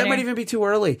be in too. That later. might even be too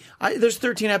early. There's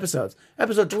 13 episodes.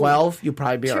 Episode 12, you'll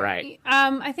probably be all right.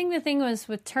 I think the thing was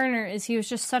with Turner is he was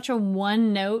just such a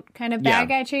one note kind of bad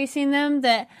Yeah. guy chasing them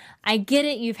that I get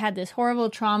it. You've had this horrible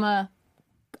trauma.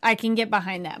 I can get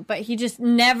behind that, but he just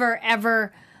never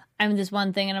ever. I'm this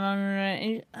one thing,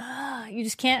 and you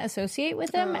just can't associate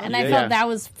with him, and I Yeah. felt that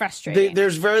was frustrating.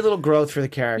 There's very little growth for the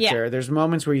character. Yeah. There's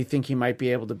moments where you think he might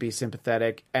be able to be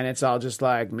sympathetic, and it's all just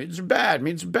like mutants are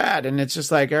bad, and it's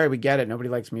just like, all right, we get it. Nobody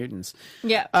likes mutants.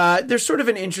 Yeah. There's sort of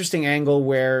an interesting angle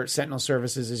where Sentinel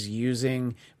Services is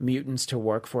using mutants to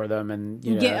work for them, and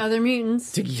Get other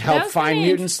mutants to That help was find kinda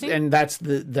mutants, interesting. and that's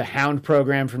the Hound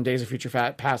program from Days of Future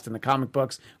Past in the comic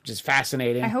books, which is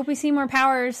fascinating. I hope we see more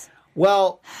powers.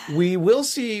 Well, we will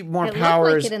see more It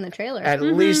powers looked like it in the trailer. at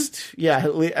least,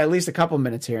 at least a couple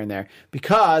minutes here and there.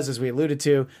 Because, as we alluded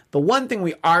to, the one thing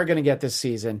we are going to get this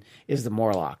season is the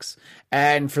Morlocks.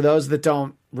 And for those that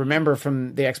don't remember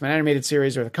from the X-Men animated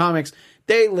series or the comics,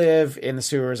 they live in the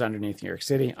sewers underneath New York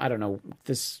City. I don't know.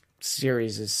 This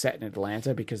series is set in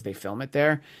Atlanta because they film it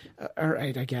there. All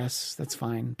right, I guess that's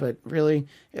fine. But really,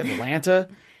 Atlanta?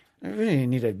 I really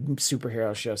need a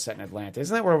superhero show set in Atlanta.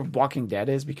 Isn't that where Walking Dead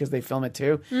is? Because they film it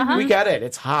too. We get it.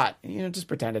 It's hot. Just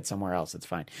pretend it's somewhere else. It's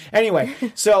fine. Anyway,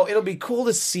 so it'll be cool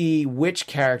to see which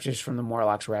characters from the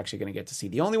Morlocks we're actually going to get to see.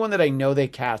 The only one that I know they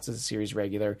cast as a series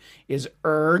regular is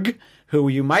Urg, who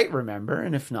you might remember.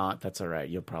 And if not, that's all right.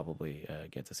 You'll probably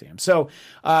get to see him. So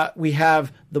we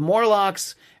have the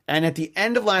Morlocks. And at the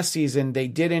end of last season, they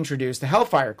did introduce the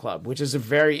Hellfire Club, which is a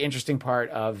very interesting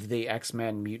part of the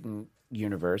X-Men mutant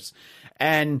universe.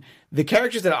 And the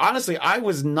characters that honestly I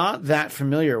was not that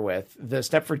familiar with, the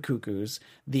Stepford Cuckoos,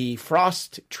 the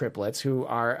Frost triplets, who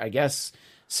are, I guess,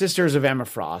 sisters of Emma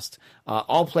Frost,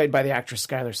 all played by the actress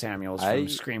Skylar Samuels from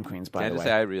Scream Queens, by the way.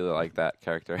 Say I really like that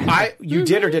character. You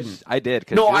did or didn't? I did.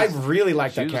 No, I really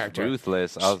liked that character.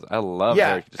 Ruthless. I love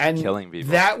her just killing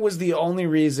people. That was the only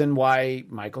reason why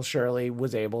Michael Shirley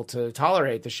was able to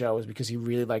tolerate the show, is because he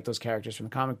really liked those characters from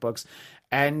the comic books.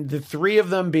 And the three of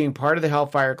them being part of the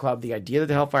Hellfire Club, the idea that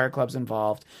the Hellfire Club's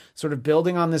involved, sort of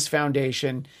building on this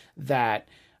foundation that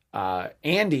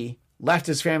Andy left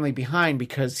his family behind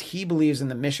because he believes in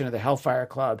the mission of the Hellfire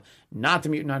Club, not the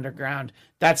Mutant Underground.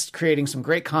 That's creating some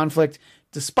great conflict,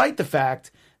 despite the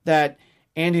fact that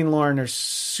Andy and Lauren are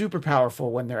super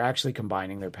powerful when they're actually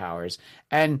combining their powers.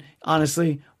 And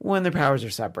honestly, when their powers are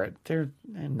separate, they're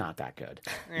not that good.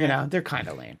 They're kind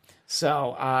of lame.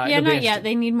 So not yet.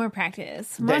 They need more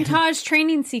practice. Montage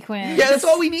training sequence. Yeah, that's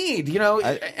all we need.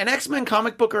 An X-Men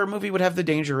comic book or a movie would have the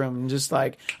Danger Room and just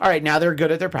like, all right, now they're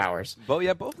good at their powers. But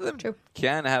yeah, both of them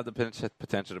can have the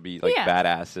potential to be like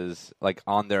badasses, like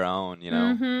on their own.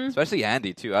 Especially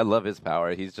Andy too. I love his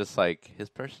power. He's just like, his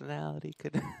personality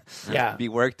could be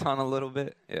worked on a little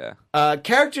bit. Yeah.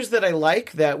 Characters that I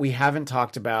like that we haven't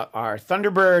talked about are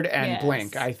Thunderbird and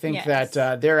Blink. I think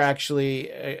that they're actually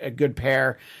a good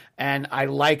pair. And I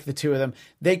like the two of them.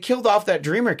 They killed off that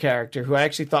Dreamer character, who I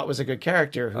actually thought was a good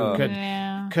character, who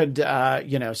could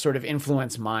sort of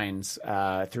influence minds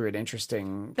through an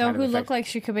interesting. Though who looked like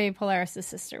she could be Polaris'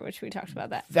 sister, which we talked about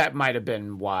that. That might have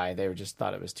been why they just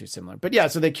thought it was too similar. But yeah,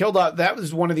 so they killed off. That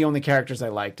was one of the only characters I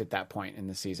liked at that point in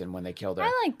the season when they killed her.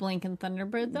 I like Blink and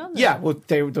Thunderbird though. Yeah, well,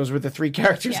 those were the three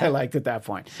characters I liked at that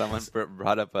point. Someone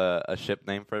brought up a ship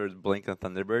name for Blink and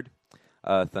Thunderbird.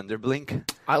 Thunderblink.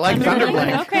 I like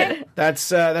Thunderblink. Okay.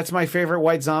 That's my favorite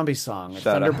White Zombie song.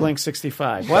 Thunderblink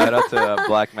 65. Shout out to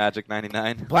Black Magic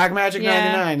 99. Black Magic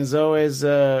 99 is always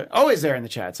there in the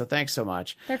chat. So thanks so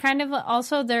much. They're kind of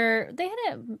also they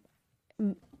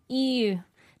had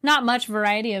not much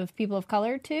variety of people of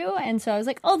color too, and so I was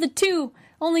like, only two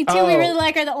we really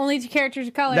like are the only two characters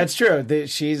of color. That's true.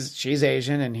 She's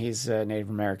Asian and he's Native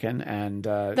American, and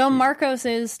though Marcos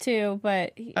is too,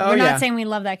 but we're not saying we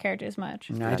love that character as much.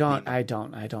 No, I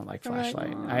don't like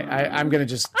Flashlight. I'm gonna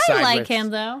just. I like him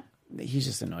though. He's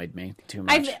just annoyed me too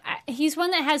much. He's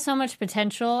one that has so much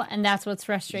potential, and that's what's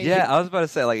frustrating. Yeah, I was about to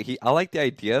say, I like the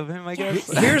idea of him, I guess.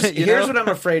 Here's what I'm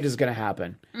afraid is going to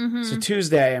happen. Mm-hmm. So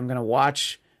Tuesday, I'm going to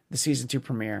watch the season 2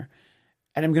 premiere,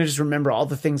 and I'm going to just remember all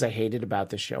the things I hated about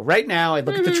this show. Right now, I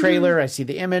look at the trailer, I see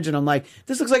the image, and I'm like,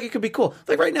 this looks like it could be cool.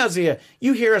 Like right now, Zia,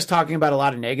 you hear us talking about a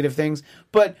lot of negative things,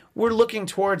 but we're looking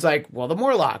towards the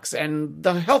Morlocks and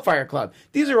the Hellfire Club.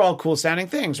 These are all cool sounding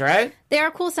things, right? They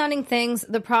are cool sounding things.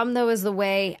 The problem, though, is the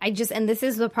way and this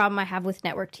is the problem I have with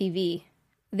network TV.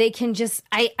 They can just,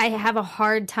 I have a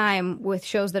hard time with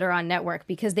shows that are on network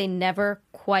because they never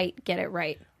quite get it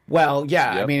right. Well,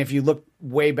 yeah. Yep. I mean, if you look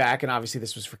way back, and obviously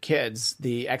this was for kids,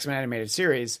 the X-Men animated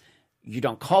series, you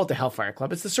don't call it the Hellfire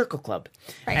Club, it's the Circle Club.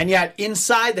 Right. And yet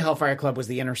inside the Hellfire Club was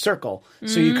the Inner Circle.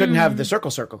 So you couldn't have the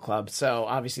Circle Club. So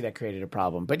obviously that created a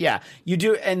problem. But yeah, you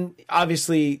do. And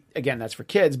obviously, again, that's for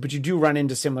kids, but you do run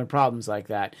into similar problems like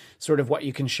that. Sort of what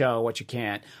you can show, what you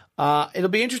can't. It'll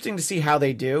be interesting to see how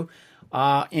they do.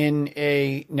 In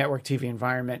a network TV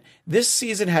environment. This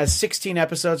season has 16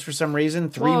 episodes for some reason,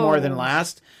 3 more than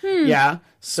last. Yeah,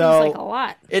 so seems like a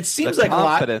lot. It seems like a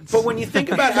lot, but when you think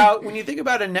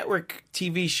about a network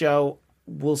TV show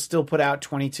will still put out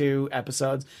 22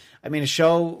 episodes. I mean, a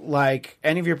show like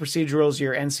any of your procedurals,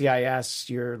 your NCIS,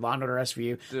 your Law & Order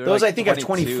SVU, those I think have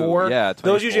 24. Yeah,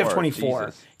 24. Those usually have 24.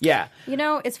 Jesus. Yeah.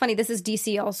 It's funny. This is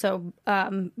DC also,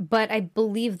 but I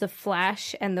believe The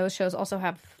Flash and those shows also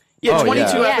have Yeah, Oh,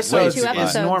 22 yeah. episodes Way too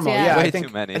is much. normal. yeah. Yeah, Way I think,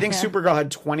 too many. I think Yeah. Supergirl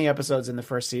had 20 episodes in the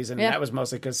first season, Yeah. and that was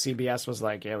mostly because CBS was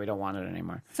like, yeah, we don't want it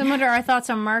anymore. So what are our thoughts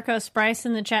on Marcos? Bryce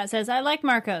in the chat says, I like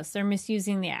Marcos. They're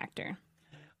misusing the actor.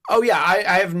 Oh, yeah,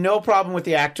 I have no problem with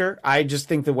the actor. I just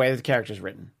think the way that the character's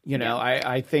written. You know,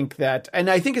 I think that, and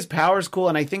I think his power is cool,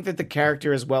 and I think that the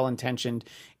character is well-intentioned.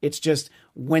 It's just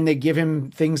when they give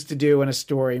him things to do in a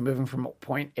story, moving from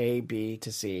point A, B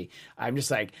to C, I'm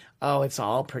just like, oh, it's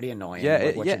all pretty annoying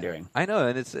what you're doing. I know,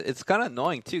 and it's kind of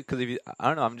annoying too because I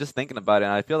don't know. I'm just thinking about it,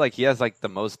 and I feel like he has like the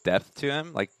most depth to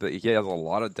him. Like he has a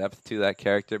lot of depth to that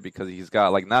character because he's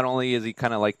got like not only is he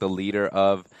kind of like the leader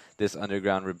of this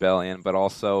underground rebellion, but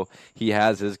also he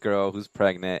has his girl who's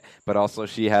pregnant, but also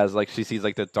she sees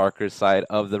like the darker side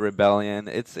of the rebellion.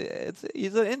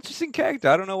 He's an interesting character.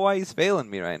 I don't know why he's failing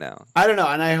me right now. I don't know,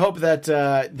 and I hope that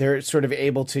they're sort of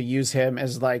able to use him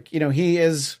as like, you know, he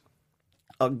is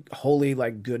a wholly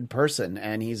like good person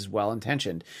and he's well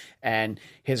intentioned, and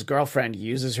his girlfriend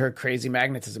uses her crazy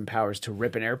magnetism powers to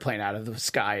rip an airplane out of the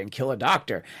sky and kill a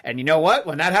doctor. And you know what?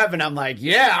 When that happened, I'm like,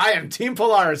 yeah, I am Team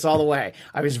Polaris all the way.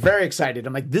 I was very excited.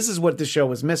 I'm like, this is what the show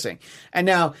was missing. And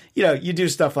now, you know, you do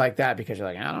stuff like that because you're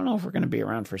like, I don't know if we're going to be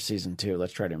around for season 2.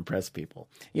 Let's try to impress people.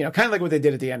 You know, kind of like what they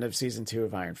did at the end of season 2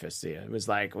 of Iron Fist. It was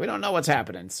like, we don't know what's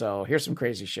happening, so here's some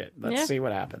crazy shit. Let's see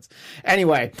what happens.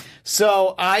 Anyway,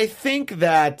 so I think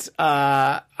that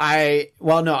I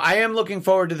am looking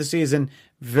forward to the season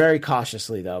very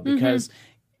cautiously though, because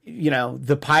you know,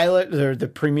 the pilot or the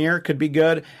premiere could be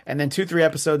good, and then 2-3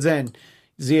 episodes in,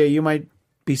 Zia, you might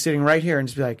be sitting right here and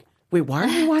just be like, wait, why are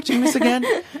we watching this again?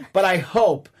 But I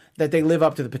hope that they live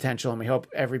up to the potential, and we hope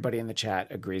everybody in the chat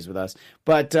agrees with us.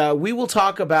 But we will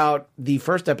talk about the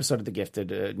first episode of The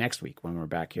Gifted next week when we're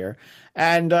back here,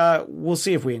 and we'll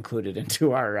see if we include it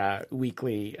into our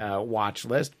weekly watch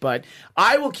list. But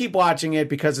I will keep watching it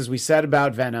because, as we said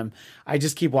about Venom, I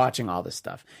just keep watching all this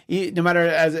stuff. No matter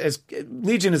as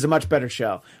Legion is a much better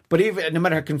show, but even no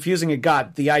matter how confusing it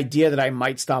got, the idea that I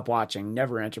might stop watching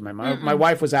never entered my mind. My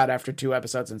wife was out after 2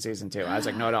 episodes in season 2. I was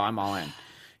like, no, I'm all in.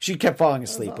 She kept falling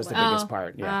asleep was the biggest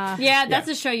part. Yeah. That's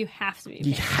a show you have to be.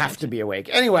 You have to be awake.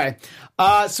 Anyway,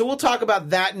 so we'll talk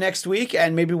about that next week,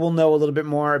 and maybe we'll know a little bit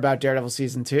more about Daredevil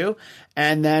Season 2,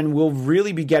 and then we'll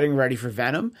really be getting ready for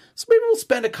Venom. So maybe we'll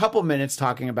spend a couple minutes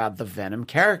talking about the Venom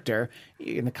character.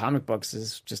 In the comic books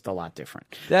is just a lot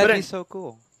different. That'd be so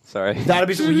cool. Sorry. That'll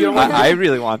be so you don't want I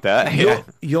really want that.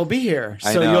 You'll be here.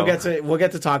 I So know. we'll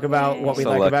get to talk about what we So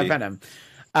like about lucky. Venom.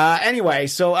 Anyway,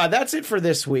 so that's it for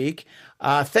this week.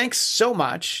 Thanks so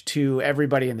much to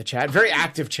everybody in the chat. Very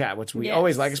active chat, which we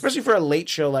always like, especially for a late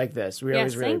show like this. We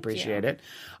always really appreciate it.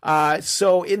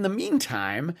 So in the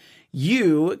meantime,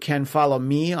 you can follow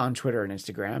me on Twitter and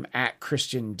Instagram at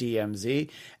ChristianDMZ.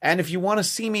 And if you want to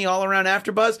see me all around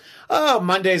AfterBuzz,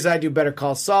 Mondays I do Better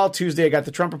Call Saul. Tuesday I got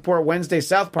the Trump Report. Wednesday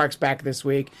South Park's back this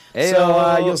week. Ayo.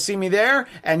 So you'll see me there,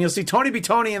 and you'll see Tony B.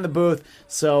 Tony in the booth.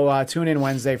 So tune in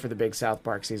Wednesday for the big South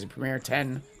Park season premiere,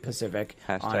 10 Pacific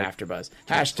on AfterBuzz.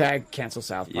 Hashtag cancel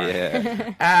South Park.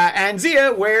 Yeah. And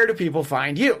Zia, where do people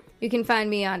find you? You can find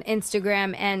me on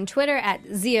Instagram and Twitter at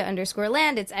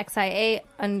Zia_land. It's XIA_land.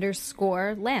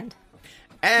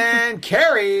 And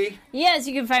Carrie. Yes,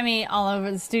 you can find me all over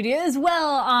the studio as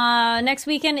well. Next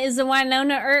weekend is the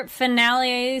Winona Earp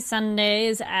finale,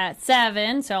 Sundays at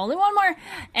 7, so only one more.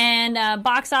 And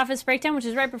Box Office Breakdown, which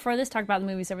is right before this, talk about the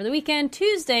movies over the weekend.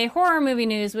 Tuesday, Horror Movie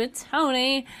News with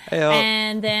Tony. Hey-o.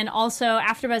 And then also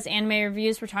AfterBuzz Anime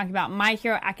Reviews, we're talking about My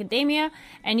Hero Academia.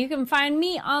 And you can find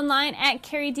me online at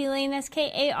Carrie D. Lane, that's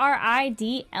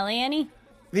KARIDLANE.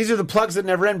 These are the plugs that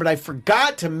never end, but I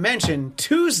forgot to mention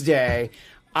Tuesday,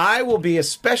 I will be a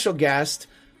special guest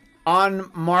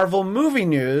on Marvel Movie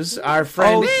News. Our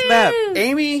friend snap.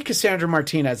 Amy Cassandra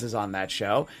Martinez is on that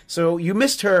show. So you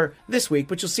missed her this week,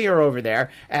 but you'll see her over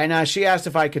there. And she asked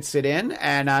if I could sit in.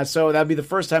 And so that'll be the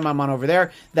first time I'm on over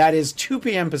there. That is 2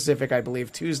 p.m. Pacific, I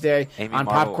believe, Tuesday Amy on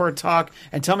Marvel. Popcorn Talk.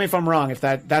 And tell me if I'm wrong, if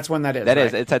that's when that is. That right?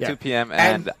 is. It's at 2 p.m.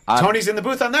 And I'm- Tony's in the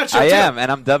booth on that show, I too. am, and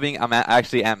I'm dubbing.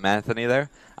 Actually Aunt Anthony there.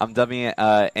 I'm dubbing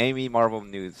Amy Marvel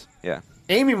News. Yeah.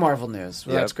 Amy Marvel News.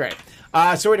 Well, Yep. that's great.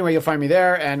 So anyway, you'll find me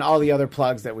there and all the other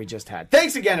plugs that we just had.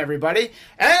 Thanks again, everybody.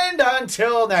 And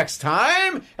until next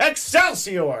time,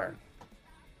 Excelsior!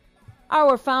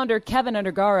 Our founder, Kevin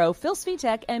Undergaro, Phil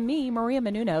Svitek, and me, Maria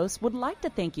Menounos, would like to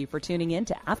thank you for tuning in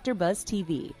to AfterBuzz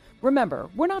TV. Remember,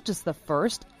 we're not just the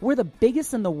first, we're the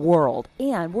biggest in the world,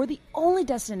 and we're the only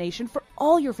destination for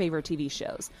all your favorite TV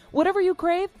shows. Whatever you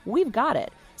crave, we've got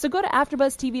it. So go to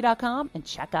AfterBuzzTV.com and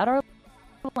check out our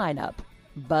lineup.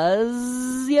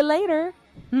 Buzz you later.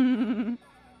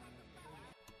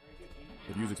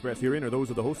 The views expressed herein are those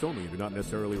of the hosts only and do not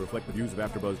necessarily reflect the views of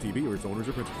AfterBuzz TV or its owners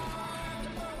or principals.